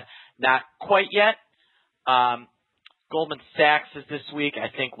soon. Yeah, not quite yet. Goldman Sachs is this week. I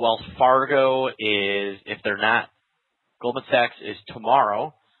think Wells Fargo is, if they're not, Goldman Sachs is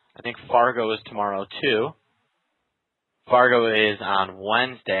tomorrow. I think Fargo is tomorrow too. Fargo is on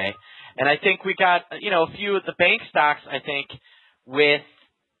Wednesday. And I think we got, a few of the bank stocks, I think, with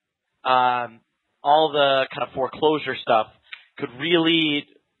all the kind of foreclosure stuff could really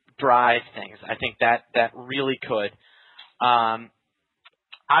drive things. I think that really could.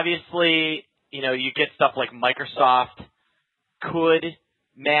 Obviously, you get stuff like Microsoft could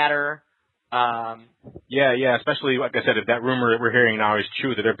matter. Yeah, especially, like I said, if that rumor that we're hearing now is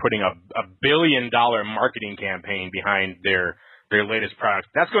true, that they're putting a $1 billion marketing campaign behind their latest product,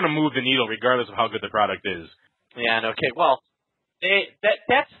 that's going to move the needle regardless of how good the product is. Yeah, okay. Well,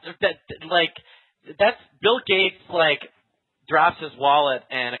 that's Bill Gates, drops his wallet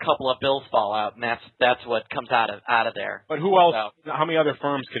and a couple of bills fall out, and that's what comes out of there. But who else? So, how many other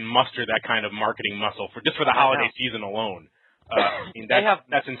firms can muster that kind of marketing muscle for the holiday season alone?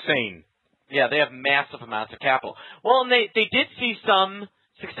 That's insane. Yeah, they have massive amounts of capital. Well, and they did see some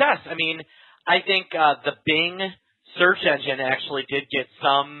success. I mean, I think the Bing search engine actually did get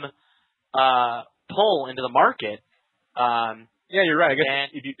some pull into the market. Yeah, you're right. I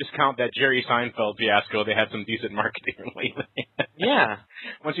guess if you discount that Jerry Seinfeld fiasco, they had some decent marketing lately. Yeah.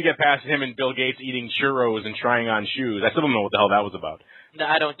 Once you get past him and Bill Gates eating churros and trying on shoes, I still don't know what the hell that was about. No,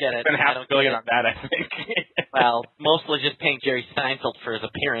 I don't get it. Spent $500 million on that, I think. Well, mostly just paying Jerry Seinfeld for his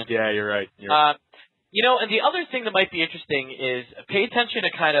appearance. Yeah, you're right. And the other thing that might be interesting is pay attention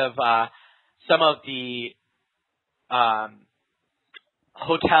to kind of some of the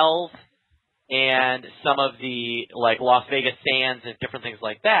hotels and some of the Las Vegas Sands and different things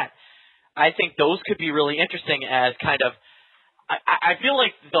like that. I think those could be really interesting as kind of I feel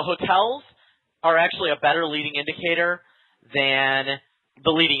like the hotels are actually a better leading indicator than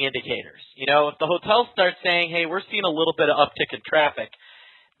the leading indicators. If the hotels start saying, hey, we're seeing a little bit of uptick in traffic,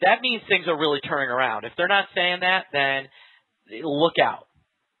 that means things are really turning around. If they're not saying that, then look out.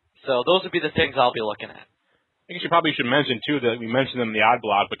 So those would be the things I'll be looking at. I think you probably should mention, too, that we mentioned them in the odd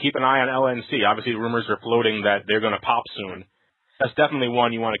block, but keep an eye on LNC. Obviously, rumors are floating that they're going to pop soon. That's definitely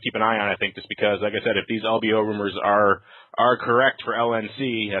one you want to keep an eye on, I think, just because, like I said, if these LBO rumors are correct for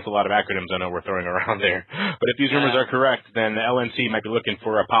LNC, that's a lot of acronyms I know we're throwing around there. But if these rumors are correct, then LNC might be looking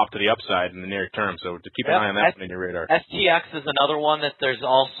for a pop to the upside in the near term. So to keep an eye on that one in your radar. STX is another one that there's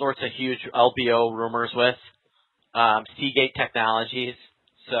all sorts of huge LBO rumors with. Seagate Technologies.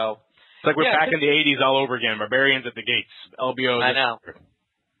 So it's like we're back in the 80s all over again. Barbarians at the gates. LBOs. I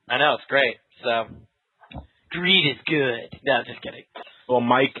know. It's great. So greed is good. No, just kidding. Well,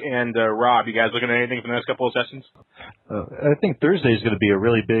 Mike and Rob, you guys looking at anything for the next couple of sessions? I think Thursday is going to be a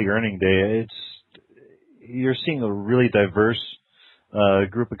really big earning day. You're seeing a really diverse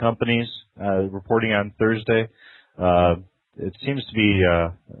group of companies reporting on Thursday. It seems to be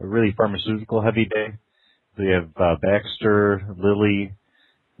a really pharmaceutical-heavy day. We have Baxter, Lilly,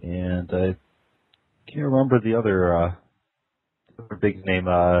 and I can't remember the other big name,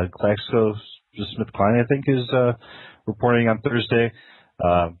 GlaxoSmithKline, I think, is reporting on Thursday.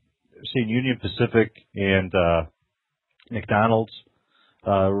 Seeing Union Pacific and McDonald's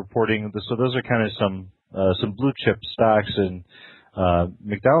reporting. So those are kind of some blue chip stocks, and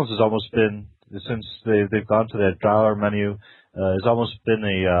McDonald's has almost been, since they've gone to that dollar menu, has almost been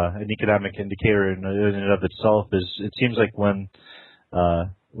an economic indicator in and of itself. It seems like when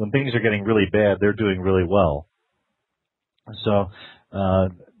things are getting really bad, they're doing really well. So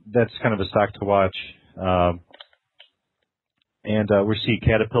that's kind of a stock to watch. And we see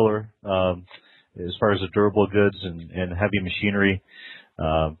Caterpillar as far as the durable goods and heavy machinery.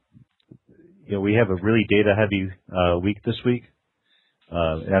 We have a really data-heavy week this week.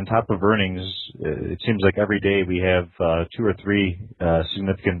 On top of earnings, it seems like every day we have 2 or 3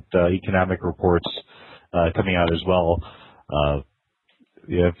 significant economic reports coming out as well.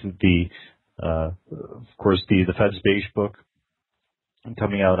 We have of course, the Fed's Beige Book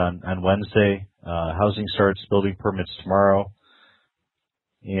coming out on Wednesday. Housing starts, building permits tomorrow.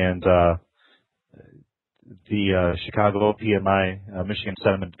 And the Chicago PMI, Michigan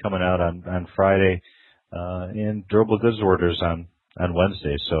sentiment coming out on Friday, and durable goods orders on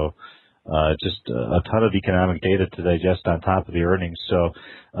Wednesday. So just a ton of economic data to digest on top of the earnings. So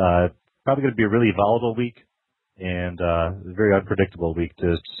probably going to be a really volatile week and a very unpredictable week,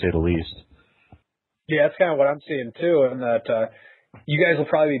 to say the least. Yeah, that's kind of what I'm seeing too, and that you guys will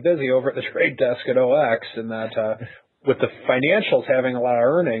probably be busy over at the trade desk at OX, and that with the financials having a lot of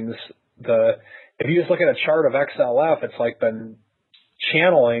earnings, if you just look at a chart of XLF, it's like been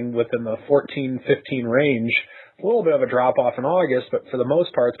channeling within the 14-15 range. A little bit of a drop off in August, but for the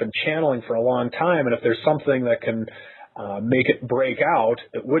most part, it's been channeling for a long time. And if there's something that can make it break out,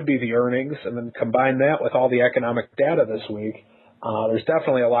 it would be the earnings. And then combine that with all the economic data this week, there's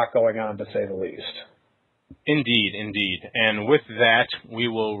definitely a lot going on, to say the least. Indeed. And with that, we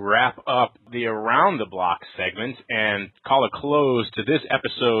will wrap up the Around the Block segment and call a close to this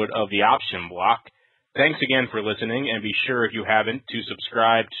episode of the Option Block. Thanks again for listening, and be sure, if you haven't, to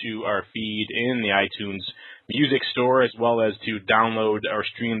subscribe to our feed in the iTunes music store, as well as to download or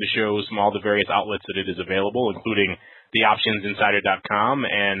stream the shows from all the various outlets that it is available, including theoptionsinsider.com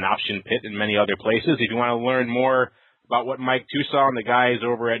and Option Pit and many other places. If you want to learn more about what Mike Tusaw and the guys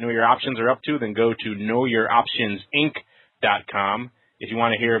over at Know Your Options are up to, then go to knowyouroptionsinc.com. If you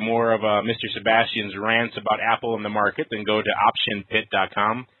want to hear more of Mr. Sebastian's rants about Apple and the market, then go to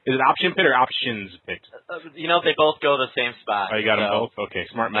optionpit.com. Is it Option Pit or Options Pit? They both go to the same spot. Oh, you got them both? Okay,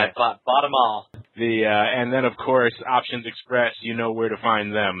 smart man. I bought them all. And then, of course, Options Express, you know where to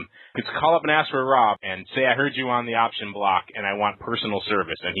find them. You can call up and ask for Rob and say, I heard you on the option block and I want personal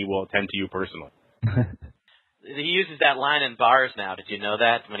service, and he will attend to you personally. He uses that line in bars now. Did you know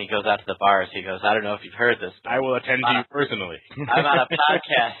that? When he goes out to the bars, he goes, I don't know if you've heard this. I will attend to you personally. I'm on a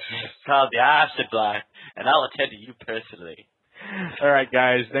podcast called The Option Block, and I'll attend to you personally. All right,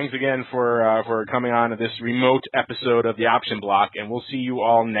 guys. Thanks again for coming on to this remote episode of The Option Block, and we'll see you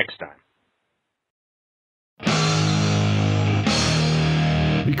all next time.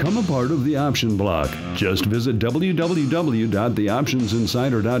 Become a part of the Option Block. Just visit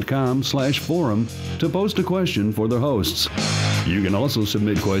www.theoptionsinsider.com/forum to post a question for the hosts. You can also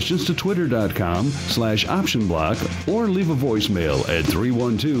submit questions to twitter.com/optionblock or leave a voicemail at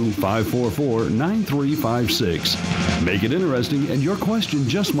 312-544-9356. Make it interesting and your question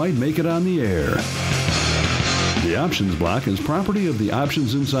just might make it on the air. The Options Block is property of the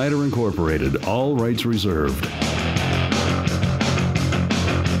Options Insider Incorporated. All rights reserved.